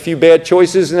they'll make a few bad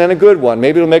choices and then a good one.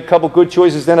 Maybe they'll make a couple good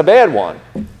choices then a bad one.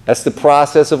 That's the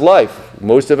process of life.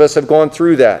 Most of us have gone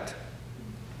through that.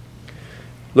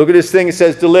 Look at this thing. It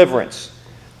says deliverance.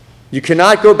 You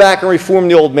cannot go back and reform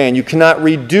the old man. You cannot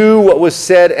redo what was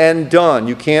said and done.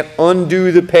 You can't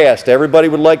undo the past. Everybody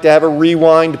would like to have a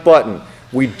rewind button.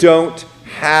 We don't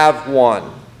have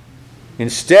one.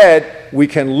 Instead, we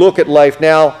can look at life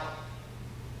now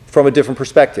from a different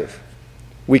perspective.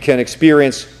 We can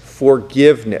experience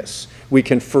forgiveness. We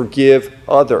can forgive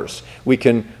others. We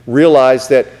can realize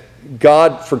that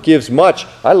God forgives much.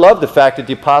 I love the fact that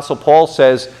the Apostle Paul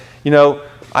says, you know,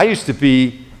 I used to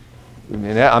be,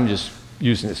 and I'm just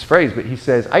using this phrase, but he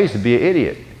says, I used to be an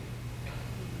idiot.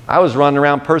 I was running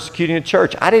around persecuting the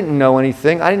church. I didn't know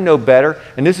anything. I didn't know better.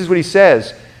 And this is what he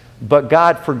says, but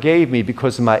God forgave me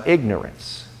because of my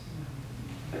ignorance.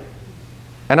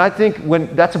 And I think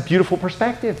that's a beautiful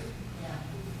perspective.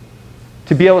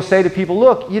 To be able to say to people,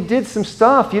 look, you did some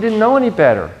stuff. You didn't know any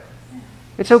better.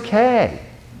 It's okay.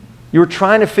 You were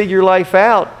trying to figure your life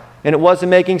out, and it wasn't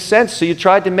making sense, so you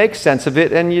tried to make sense of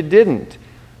it, and you didn't.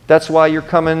 That's why you're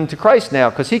coming to Christ now,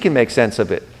 because he can make sense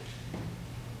of it.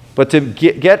 But to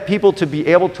get people to be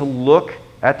able to look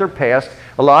at their past,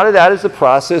 a lot of that is the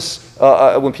process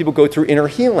when people go through inner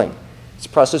healing. It's a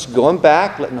process of going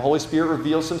back, letting the Holy Spirit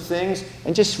reveal some things,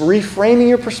 and just reframing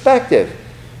your perspective.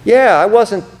 Yeah, I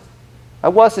wasn't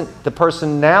the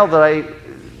person now that I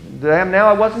am now.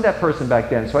 I wasn't that person back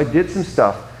then, so I did some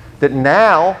stuff that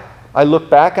now I look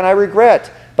back and I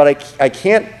regret. But I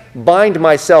can't bind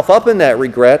myself up in that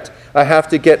regret. I have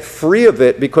to get free of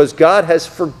it because God has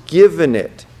forgiven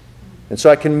it. And so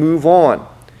I can move on.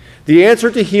 The answer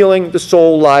to healing the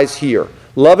soul lies here.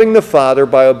 Loving the Father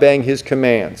by obeying His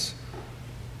commands.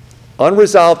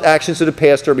 Unresolved actions of the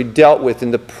past are to be dealt with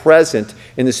in the present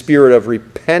in the spirit of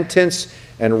repentance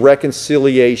and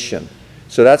reconciliation.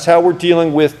 So that's how we're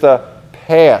dealing with the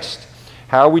past.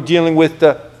 How are we dealing with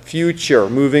the future?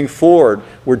 Moving forward,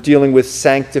 we're dealing with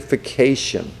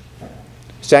sanctification.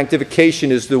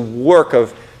 Sanctification is the work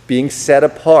of being set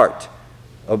apart,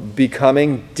 of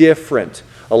becoming different,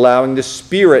 allowing the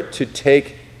Spirit to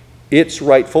take its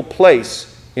rightful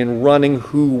place in running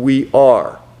who we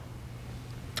are.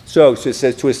 So it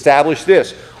says to establish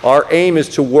this. Our aim is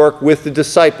to work with the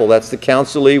disciple, that's the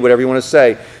counselee, whatever you want to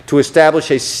say, to establish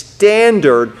a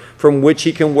standard from which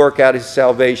he can work out his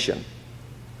salvation.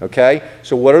 Okay?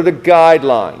 So what are the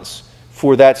guidelines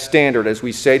for that standard as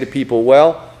we say to people?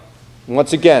 Well,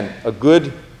 once again, a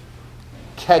good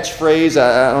catchphrase,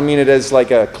 I don't mean it as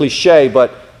like a cliche,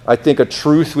 but I think a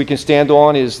truth we can stand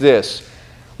on is this.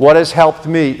 What has helped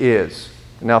me is,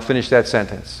 and I'll finish that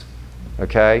sentence,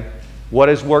 okay? What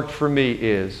has worked for me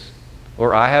is,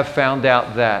 or I have found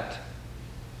out that.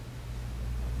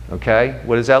 Okay?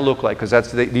 What does that look like?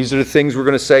 Because these are the things we're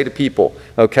going to say to people.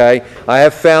 Okay? I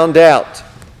have found out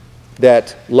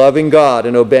that loving God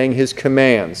and obeying His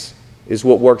commands is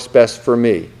what works best for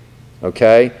me.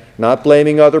 Okay? Not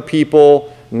blaming other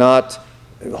people, not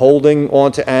holding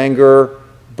on to anger,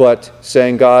 but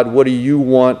saying, God, what do you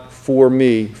want for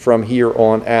me from here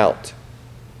on out?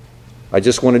 I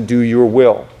just want to do your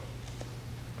will.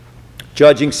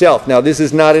 Judging self. Now, this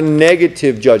is not a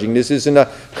negative judging. This isn't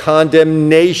a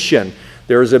condemnation.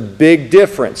 There is a big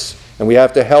difference, and we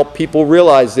have to help people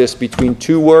realize this between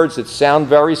two words that sound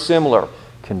very similar: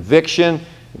 conviction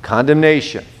and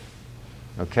condemnation.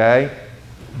 Okay?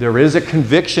 There is a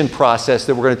conviction process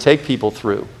that we're going to take people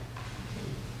through,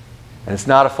 and it's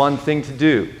not a fun thing to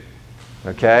do.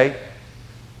 Okay?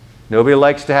 Nobody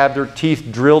likes to have their teeth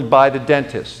drilled by the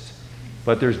dentist,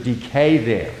 but there's decay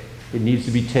there. It needs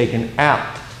to be taken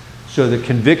out. So the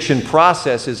conviction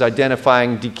process is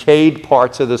identifying decayed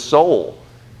parts of the soul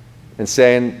and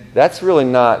saying, that's really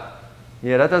not,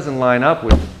 that doesn't line up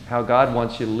with how God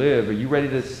wants you to live. Are you ready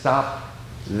to stop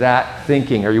that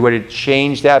thinking? Are you ready to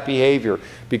change that behavior?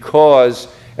 Because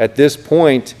at this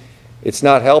point, it's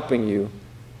not helping you,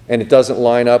 and it doesn't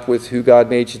line up with who God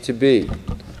made you to be.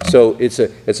 So it's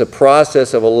a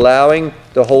process of allowing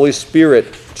the Holy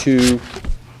Spirit to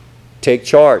take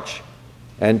charge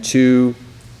and to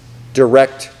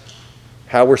direct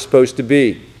how we're supposed to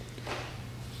be.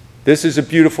 This is a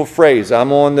beautiful phrase.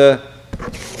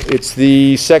 It's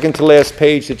the second to last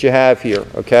page that you have here,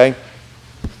 okay?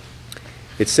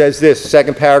 It says this,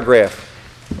 second paragraph.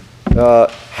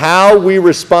 How we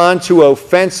respond to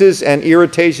offenses and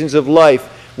irritations of life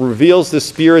reveals the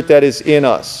spirit that is in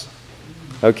us,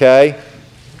 okay?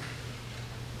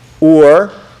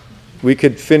 Or we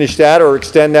could finish that or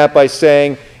extend that by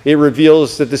saying it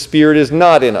reveals that the Spirit is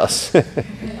not in us.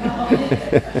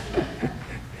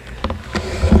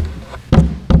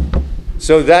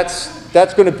 So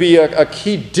that's going to be a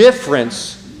key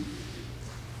difference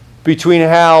between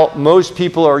how most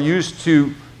people are used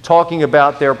to talking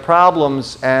about their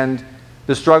problems and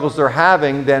the struggles they're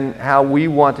having than how we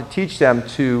want to teach them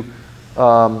to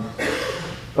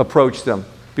approach them.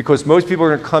 Because most people are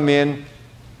going to come in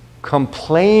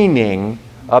complaining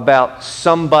about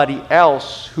somebody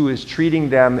else who is treating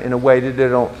them in a way that they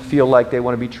don't feel like they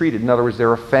want to be treated. In other words,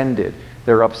 they're offended.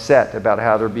 They're upset about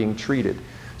how they're being treated.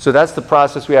 So that's the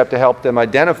process we have to help them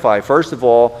identify. First of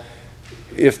all,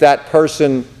 if that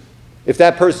person's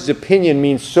opinion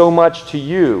means so much to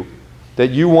you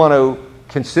that you want to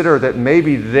consider that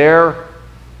maybe their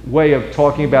way of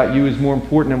talking about you is more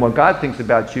important than what God thinks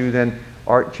about you, then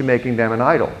aren't you making them an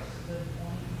idol?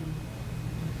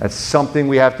 That's something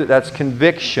we have to, that's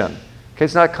conviction. Okay,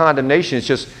 it's not condemnation, it's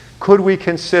just, could we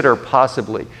consider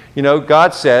possibly? You know,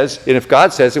 God says, and if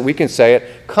God says it, we can say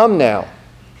it, come now,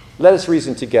 let us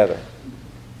reason together.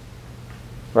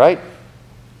 Right?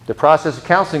 The process of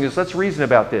counseling is, let's reason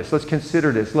about this, let's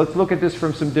consider this, let's look at this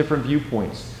from some different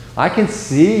viewpoints. I can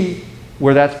see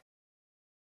where that's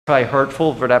probably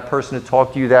hurtful for that person to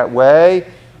talk to you that way.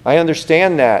 I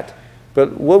understand that.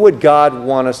 But what would God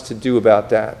want us to do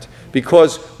about that?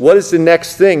 Because what is the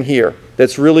next thing here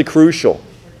that's really crucial?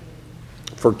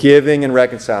 Forgiving and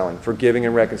reconciling. Forgiving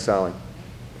and reconciling.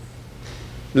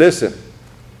 Listen.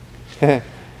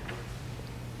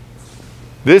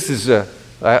 This is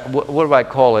what do I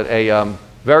call it? A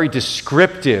very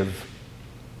descriptive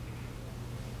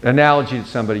analogy that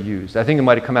somebody used. I think it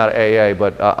might have come out of AA,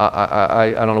 but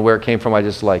I don't know where it came from. I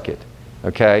just like it.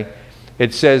 Okay?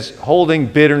 It says holding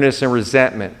bitterness and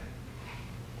resentment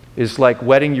is like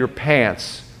wetting your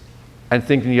pants and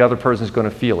thinking the other person's going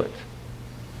to feel it.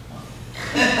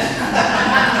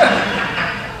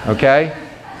 Okay?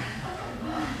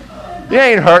 You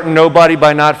ain't hurting nobody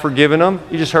by not forgiving them.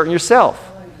 You're just hurting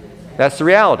yourself. That's the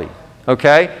reality.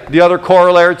 Okay? The other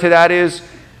corollary to that is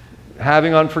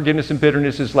having unforgiveness and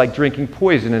bitterness is like drinking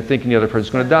poison and thinking the other person's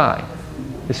going to die.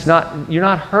 It's not, you're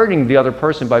not hurting the other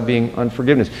person by being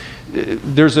unforgiveness.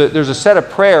 There's a set of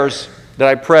prayers that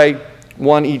I pray,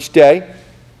 one each day.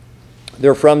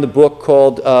 They're from the book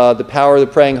called The Power of the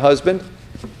Praying Husband.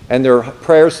 And they're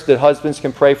prayers that husbands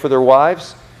can pray for their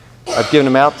wives. I've given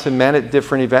them out to men at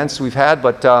different events we've had,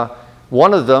 but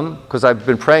one of them, because I've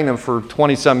been praying them for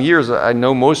 20-some years, I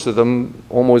know most of them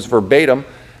almost verbatim.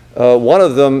 One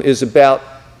of them is about,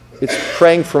 it's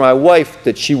praying for my wife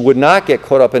that she would not get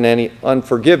caught up in any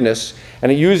unforgiveness.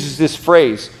 And it uses this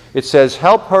phrase. It says,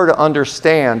 help her to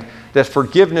understand that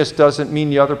forgiveness doesn't mean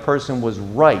the other person was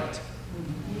right.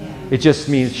 It just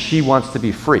means she wants to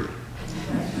be free.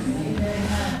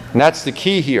 And that's the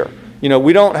key here. You know,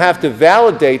 we don't have to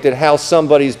validate that how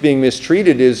somebody's being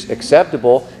mistreated is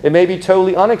acceptable. It may be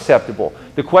totally unacceptable.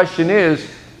 The question is,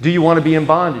 do you want to be in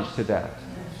bondage to that?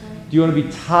 Do you want to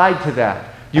be tied to that?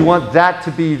 Do you want that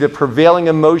to be the prevailing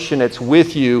emotion that's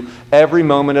with you every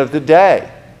moment of the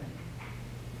day?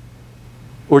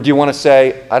 Or do you want to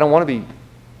say, I don't want to be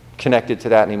connected to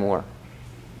that anymore.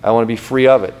 I want to be free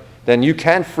of it. Then you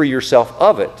can free yourself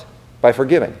of it by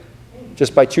forgiving.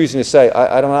 Just by choosing to say,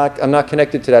 I'm not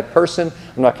connected to that person.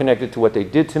 I'm not connected to what they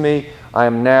did to me. I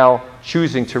am now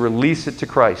choosing to release it to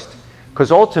Christ.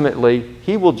 Because ultimately,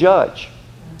 He will judge.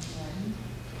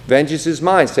 Vengeance is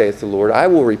mine, saith the Lord. I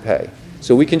will repay.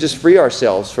 So we can just free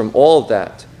ourselves from all of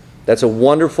that. That's a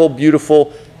wonderful,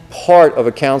 beautiful part of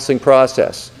a counseling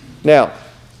process. Now,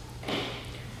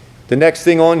 the next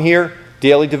thing on here,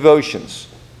 daily devotions.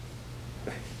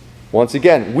 Once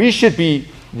again, we should be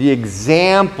the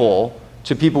example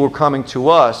to people who are coming to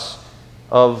us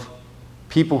of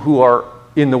people who are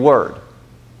in the Word.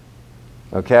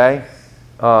 Okay?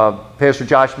 Pastor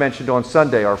Josh mentioned on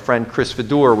Sunday, our friend Chris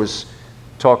Fedor was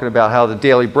talking about how the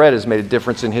daily bread has made a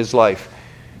difference in his life.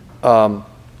 The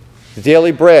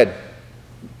daily bread,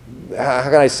 how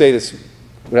can I say this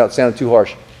without sounding too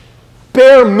harsh?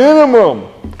 Bare minimum.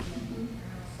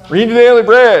 Read the daily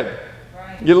bread.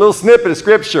 Get a little snippet of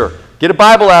Scripture. Get a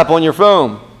Bible app on your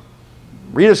phone.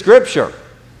 Read a Scripture.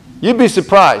 You'd be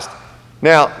surprised.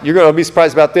 Now, you're going to be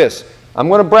surprised about this. I'm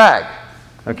going to brag,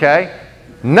 okay?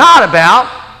 Not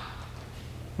about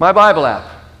my Bible app.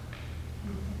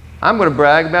 I'm going to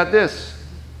brag about this.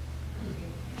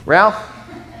 Ralph?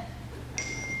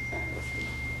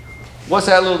 What's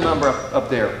that little number up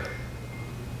there?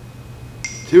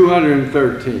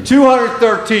 213.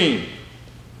 213.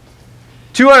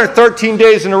 213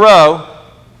 days in a row,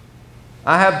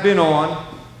 I have been on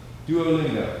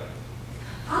Duolingo.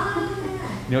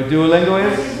 You know what Duolingo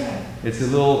is? It's a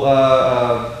little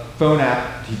phone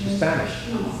app to teach you Spanish.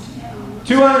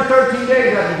 213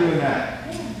 days I've been doing that.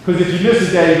 Because if you miss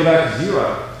a day, you go back to 0.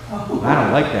 I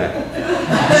don't like that.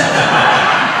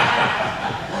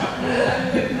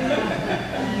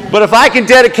 But if I can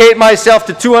dedicate myself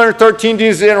to 213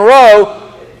 days in a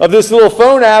row of this little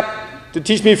phone app to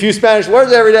teach me a few Spanish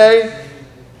words every day,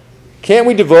 can't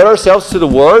we devote ourselves to the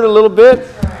Word a little bit?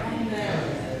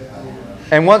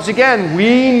 And once again,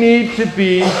 we need to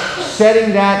be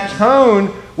setting that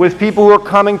tone with people who are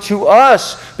coming to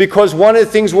us, because one of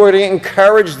the things we're going to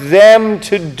encourage them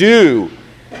to do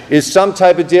is some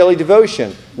type of daily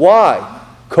devotion. Why?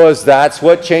 Because that's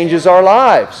what changes our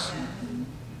lives.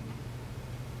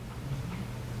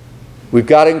 We've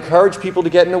got to encourage people to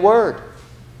get in the Word.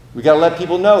 We've got to let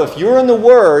people know if you're in the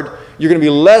Word, you're going to be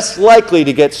less likely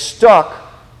to get stuck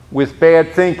with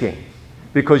bad thinking,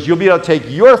 because you'll be able to take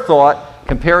your thought,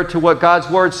 compare it to what God's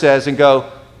Word says, and go,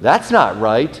 that's not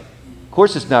right. Of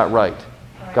course it's not right.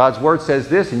 God's Word says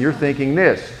this, and you're thinking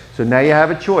this. So now you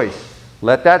have a choice.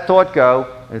 Let that thought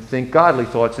go and think godly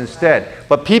thoughts instead.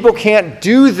 But people can't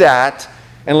do that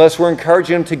unless we're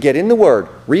encouraging them to get in the Word,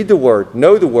 read the Word,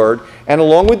 know the Word, and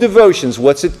along with devotions,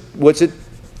 what's it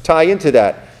tie into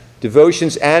that?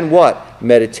 Devotions and what?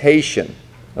 Meditation.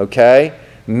 Okay?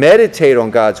 Meditate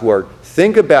on God's Word.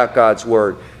 Think about God's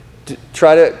Word.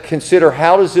 Try to consider,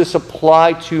 how does this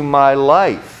apply to my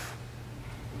life?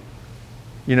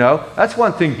 You know, that's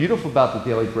one thing beautiful about the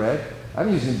daily bread. I've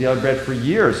been using daily bread for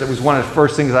years. It was one of the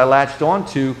first things I latched on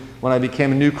to when I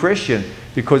became a new Christian.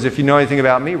 Because if you know anything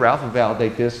about me, Ralph will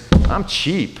validate this, I'm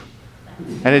cheap.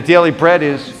 And the daily bread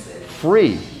is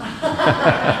free.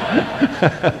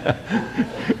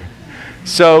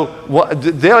 So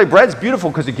the daily bread's beautiful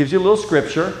because it gives you a little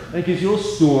scripture, and it gives you a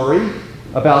little story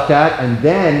about that, and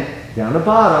then down the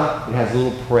bottom, it has a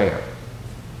little prayer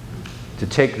to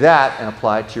take that and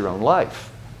apply it to your own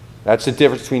life. That's the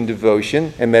difference between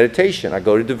devotion and meditation. I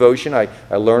go to devotion, I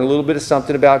learn a little bit of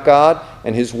something about God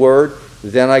and His Word,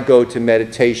 then I go to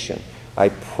meditation. I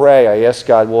pray, I ask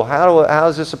God, well, how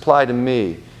does this apply to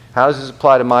me? How does this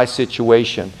apply to my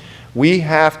situation? We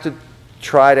have to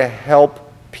try to help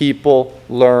people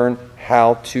learn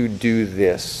how to do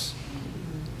this.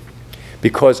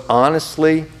 Because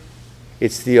honestly,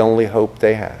 it's the only hope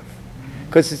they have.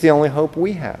 Because it's the only hope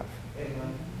we have.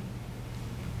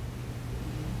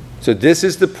 So this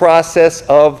is the process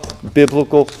of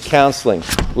biblical counseling.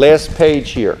 Last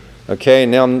page here. Okay,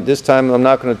 now this time I'm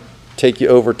not going to take you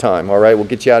over time. All right, we'll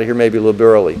get you out of here maybe a little bit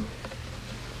early.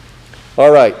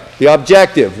 All right, the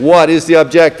objective. What is the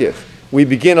objective? We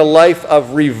begin a life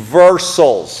of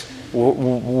reversals.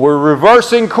 We're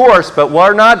reversing course, but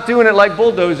we're not doing it like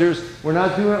bulldozers. We're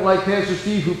not doing it like Pastor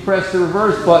Steve, who pressed the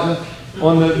reverse button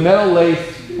on the metal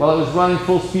lathe while it was running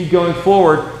full speed going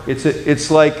forward. It's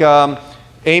like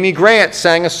Amy Grant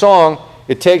sang a song.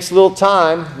 It takes a little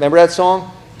time. Remember that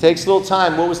song? It takes a little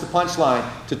time. What was the punchline?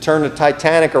 To turn the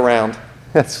Titanic around.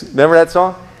 Remember that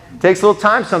song? It takes a little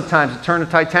time sometimes to turn the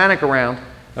Titanic around.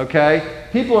 Okay?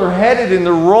 People are headed in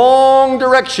the wrong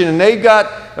direction, and they've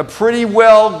got a pretty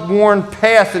well-worn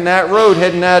path in that road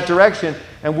heading that direction,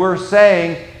 and we're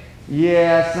saying,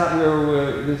 yeah, it's not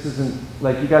where this isn't,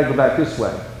 like, you got to go back this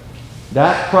way.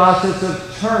 That process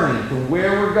of turning from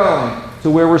where we're going to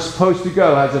where we're supposed to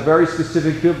go has a very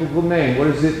specific biblical name. What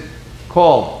is it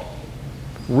called?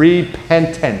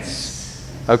 Repentance.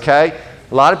 Okay?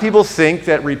 A lot of people think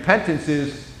that repentance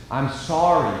is, I'm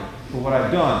sorry for what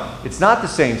I've done. It's not the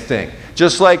same thing.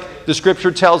 Just like the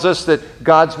scripture tells us that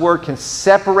God's word can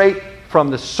separate from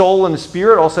the soul and the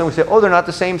spirit, all of a sudden we say, oh, they're not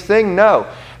the same thing. No.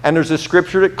 And there's a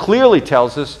scripture that clearly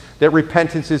tells us that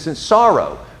repentance isn't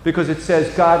sorrow, because it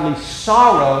says godly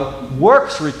sorrow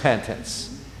works repentance.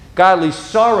 Godly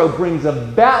sorrow brings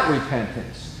about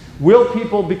repentance. Will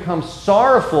people become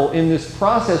sorrowful in this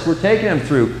process we're taking them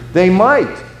through? They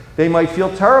might. They might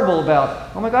feel terrible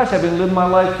about, oh my gosh, I've been living my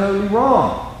life totally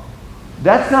wrong.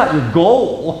 That's not your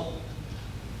goal,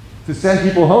 to send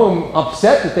people home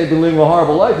upset that they've been living a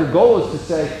horrible life. Your goal is to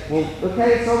say, well,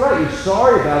 okay, it's all right. You're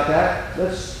sorry about that.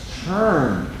 Let's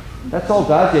turn. That's all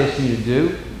God's asking you to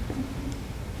do.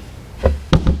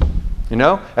 You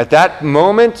know, at that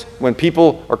moment when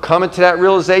people are coming to that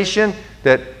realization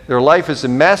that their life is a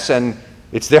mess and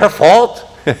it's their fault,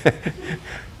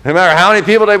 no matter how many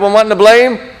people they've been wanting to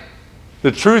blame,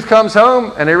 the truth comes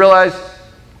home and they realize,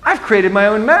 I've created my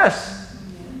own mess.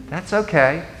 That's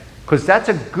okay, because that's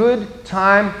a good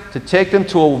time to take them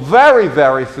to a very,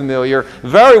 very familiar,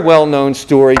 very well-known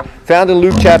story found in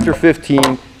Luke chapter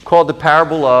 15 called the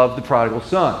parable of the prodigal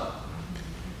son.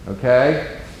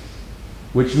 Okay?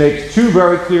 Which makes two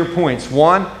very clear points.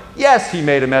 One, yes, he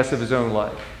made a mess of his own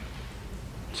life.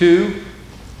 Two,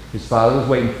 his father was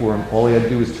waiting for him. All he had to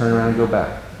do was turn around and go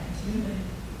back.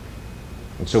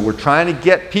 And so we're trying to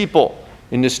get people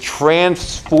in this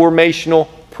transformational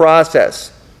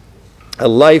process, a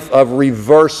life of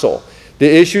reversal. The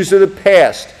issues of the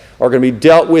past are going to be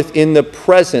dealt with in the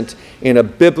present in a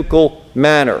biblical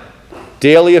manner.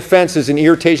 Daily offenses and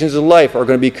irritations of life are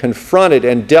going to be confronted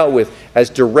and dealt with as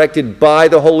directed by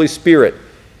the Holy Spirit.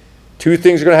 Two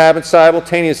things are going to happen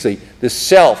simultaneously. The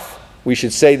self, we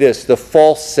should say this, the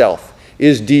false self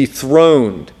is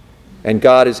dethroned and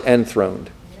God is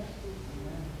enthroned.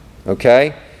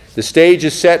 Okay? The stage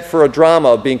is set for a drama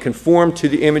of being conformed to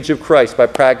the image of Christ by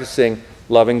practicing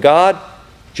loving God,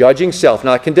 judging self,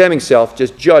 not condemning self,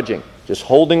 just judging, just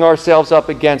holding ourselves up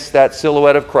against that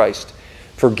silhouette of Christ.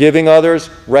 Forgiving others,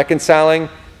 reconciling,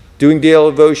 doing daily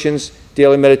devotions,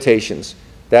 daily meditations.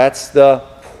 That's the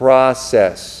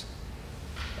process.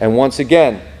 And once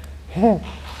again,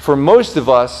 for most of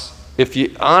us, if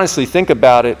you honestly think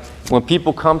about it, when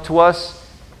people come to us,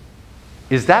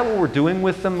 is that what we're doing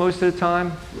with them most of the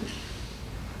time?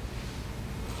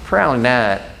 Probably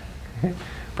not.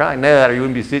 Probably not, or you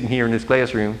wouldn't be sitting here in this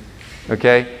classroom.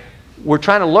 Okay? We're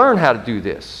trying to learn how to do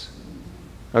this.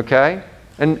 Okay?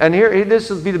 And here, this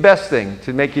will be the best thing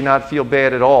to make you not feel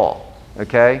bad at all,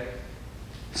 okay?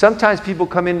 Sometimes people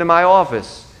come into my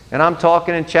office, and I'm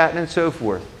talking and chatting and so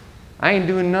forth. I ain't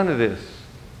doing none of this.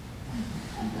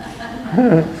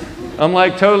 I'm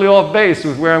like totally off base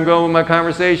with where I'm going with my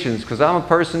conversations, because I'm a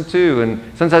person too, and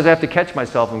sometimes I have to catch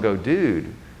myself and go,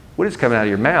 dude, what is coming out of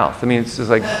your mouth? I mean, it's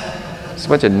just like, it's a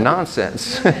bunch of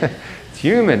nonsense. It's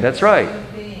human, that's right.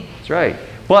 That's right.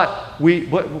 But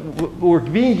we're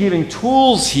being given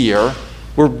tools here.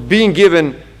 We're being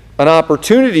given an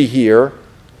opportunity here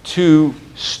to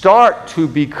start to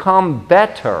become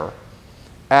better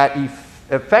at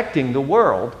affecting the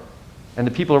world and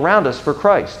the people around us for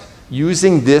Christ,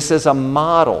 using this as a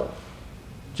model.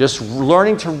 Just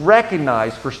learning to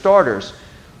recognize, for starters,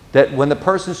 that when the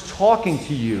person's talking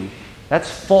to you, that's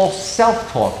false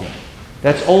self-talking.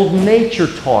 That's old nature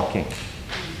talking.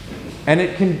 And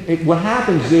what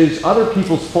happens is other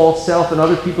people's false self and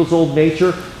other people's old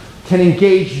nature can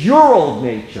engage your old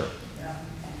nature.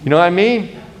 You know what I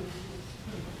mean?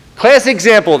 Classic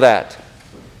example of that.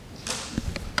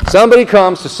 Somebody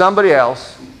comes to somebody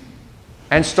else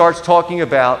and starts talking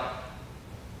about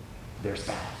their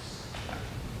spouse.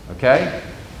 Okay?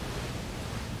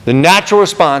 The natural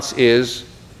response is,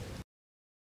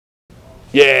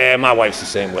 yeah, my wife's the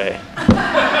same way.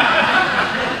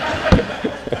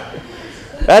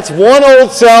 That's one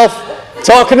old self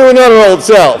talking to another old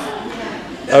self.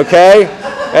 Okay?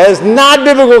 That is not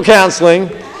biblical counseling.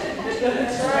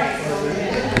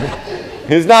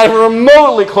 It's not even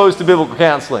remotely close to biblical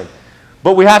counseling.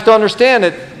 But we have to understand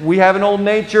that we have an old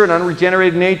nature, an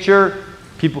unregenerated nature.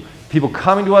 People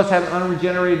coming to us have an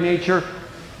unregenerated nature.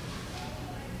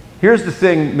 Here's the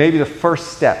thing, maybe the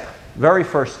first step, very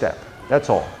first step. That's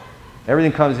all.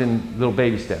 Everything comes in little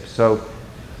baby steps. So,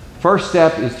 first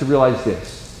step is to realize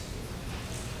this.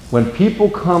 When people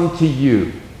come to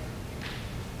you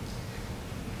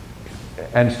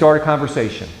and start a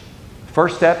conversation,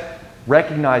 first step,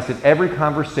 recognize that every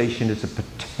conversation is a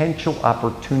potential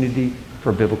opportunity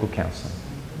for biblical counseling.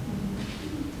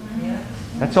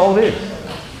 That's all it is.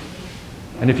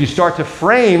 And if you start to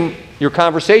frame your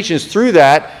conversations through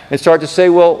that and start to say,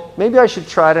 well, maybe I should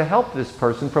try to help this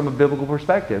person from a biblical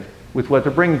perspective with what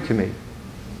they're bringing to me.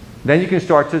 Then you can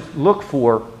start to look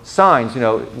for signs. You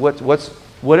know,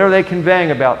 what are they conveying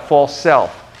about false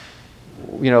self?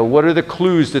 You know, what are the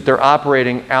clues that they're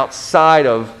operating outside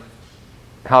of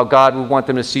how God would want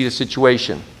them to see the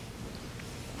situation?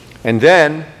 And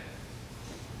then,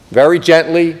 very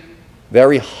gently,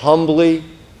 very humbly,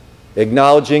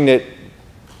 acknowledging that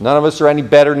none of us are any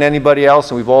better than anybody else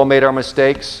and we've all made our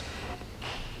mistakes.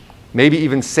 Maybe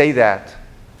even say that.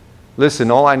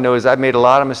 Listen, all I know is I've made a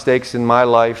lot of mistakes in my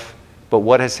life, but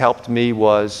what has helped me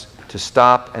was to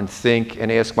stop and think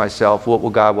and ask myself, what will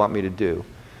God want me to do?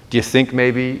 Do you think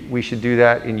maybe we should do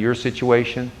that in your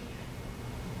situation?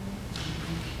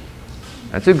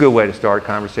 That's a good way to start a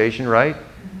conversation, right?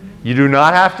 You do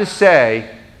not have to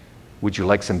say, would you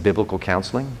like some biblical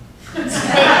counseling?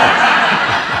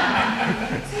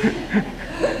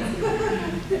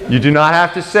 You do not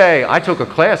have to say, I took a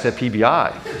class at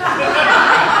PBI.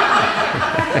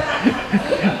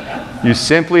 You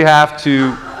simply have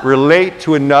to relate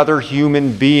to another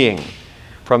human being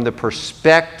from the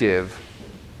perspective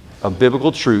of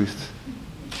biblical truth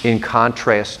in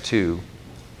contrast to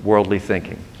worldly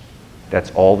thinking.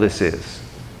 That's all this is.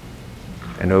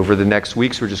 And over the next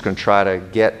weeks, we're just going to try to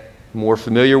get more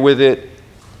familiar with it,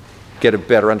 get a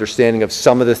better understanding of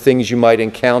some of the things you might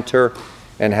encounter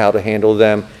and how to handle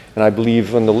them. And I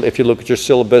believe if you look at your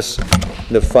syllabus,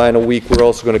 in the final week, we're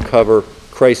also going to cover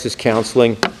crisis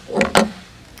counseling,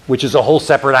 which is a whole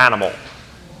separate animal,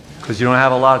 because you don't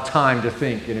have a lot of time to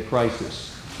think in a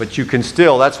crisis. But you can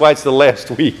still, that's why it's the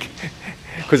last week.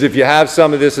 Because if you have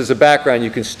some of this as a background,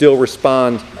 you can still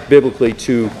respond biblically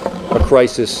to a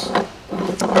crisis,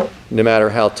 no matter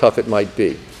how tough it might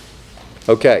be.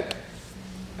 Okay.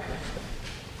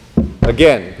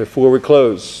 Again, before we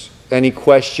close, any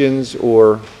questions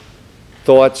or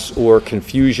thoughts or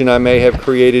confusion I may have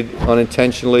created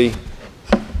unintentionally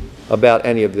about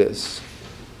any of this?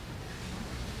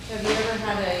 Have you ever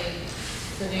had a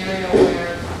scenario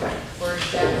where, for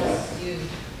example, you've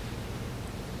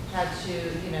had to,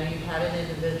 you've had an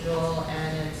individual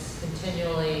and it's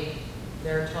continually,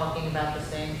 they're talking about the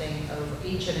same thing over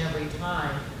each and every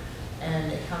time,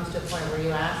 and it comes to a point where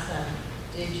you ask them,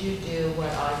 did you do what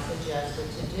I suggested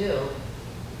to do?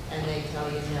 And they tell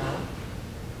you no.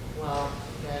 Well,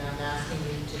 then I'm asking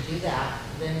you to do that,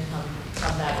 then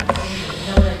come back and see me. You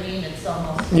know what I mean? It's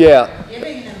almost like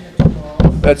giving them the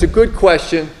tools. That's a good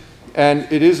question, and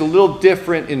it is a little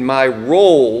different in my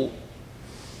role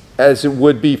as it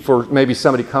would be for maybe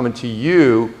somebody coming to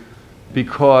you,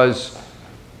 because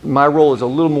my role is a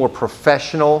little more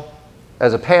professional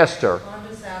as a pastor. Well, I'm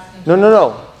just asking.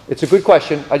 No. It's a good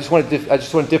question. I just want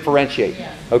to differentiate.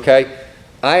 Yeah. Okay?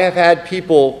 I have had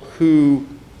people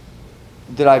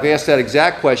that I've asked that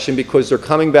exact question because they're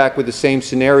coming back with the same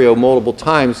scenario multiple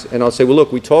times, and I'll say, well,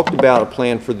 look, we talked about a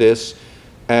plan for this,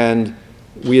 and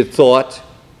we had thought,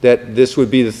 that this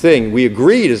would be the thing. We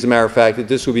agreed, as a matter of fact, that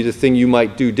this would be the thing you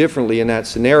might do differently in that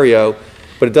scenario,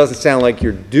 but it doesn't sound like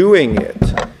you're doing it.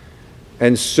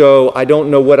 And so I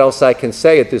don't know what else I can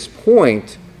say at this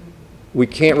point. We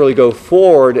can't really go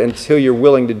forward until you're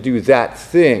willing to do that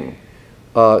thing.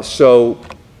 So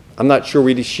I'm not sure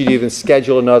we should even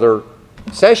schedule another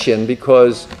session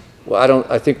because, well,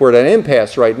 I think we're at an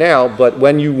impasse right now, but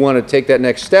when you want to take that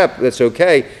next step, that's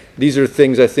okay. These are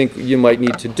things I think you might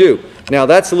need to do. Now,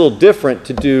 that's a little different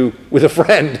to do with a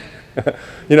friend.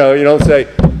 You know, you don't say,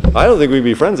 I don't think we'd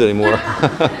be friends anymore.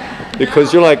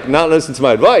 Because you're like, not listening to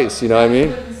my advice, you know what I mean?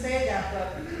 I wouldn't say that,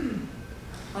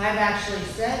 but I've actually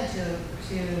said to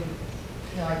you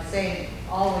know, I'd say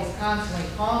always constantly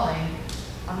calling,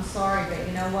 I'm sorry, but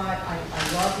you know what, I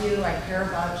love you, I care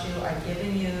about you, I've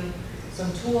given you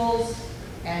some tools,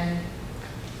 and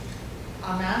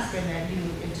I'm asking that you,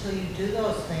 until you do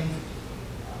those things,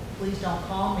 please don't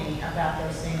call me about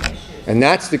those same issues. And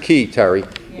that's the key, Terry.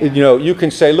 Yeah. You know, you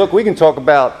can say, look, we can talk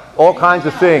about all kinds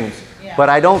of things, but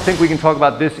I don't think we can talk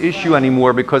about this issue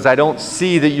anymore because I don't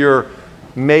see that you're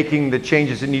making the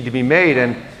changes that need to be made.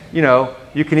 And, you know,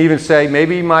 you can even say,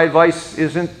 maybe my advice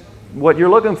isn't what you're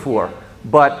looking for,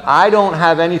 but I don't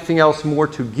have anything else more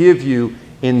to give you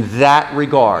in that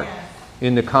regard,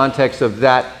 in the context of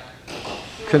that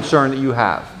concern that you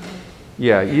have.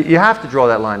 Yeah, you have to draw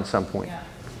that line at some point.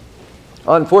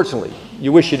 Unfortunately,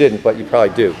 you wish you didn't, but you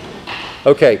probably do.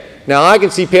 Okay, now I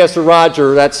can see Pastor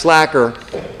Roger, that slacker,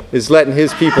 is letting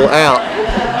his people out.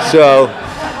 So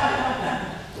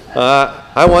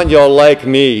I want y'all like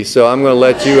me, so I'm going to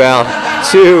let you out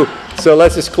too. So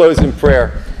let's just close in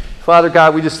prayer. Father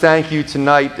God, we just thank you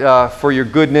tonight for your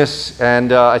goodness,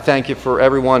 and I thank you for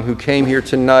everyone who came here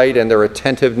tonight and their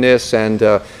attentiveness and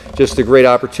just the great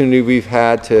opportunity we've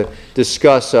had to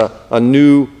discuss a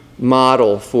new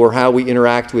model for how we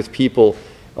interact with people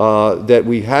that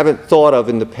we haven't thought of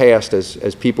in the past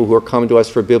as people who are coming to us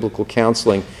for biblical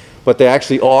counseling, but they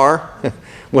actually are,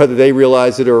 whether they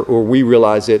realize it or we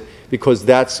realize it, because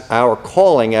that's our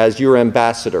calling as your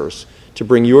ambassadors to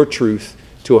bring your truth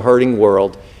to a hurting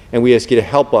world. And we ask you to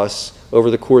help us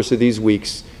over the course of these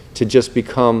weeks to just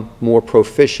become more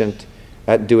proficient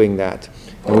at doing that.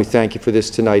 And we thank you for this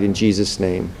tonight in Jesus'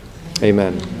 name.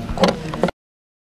 Amen.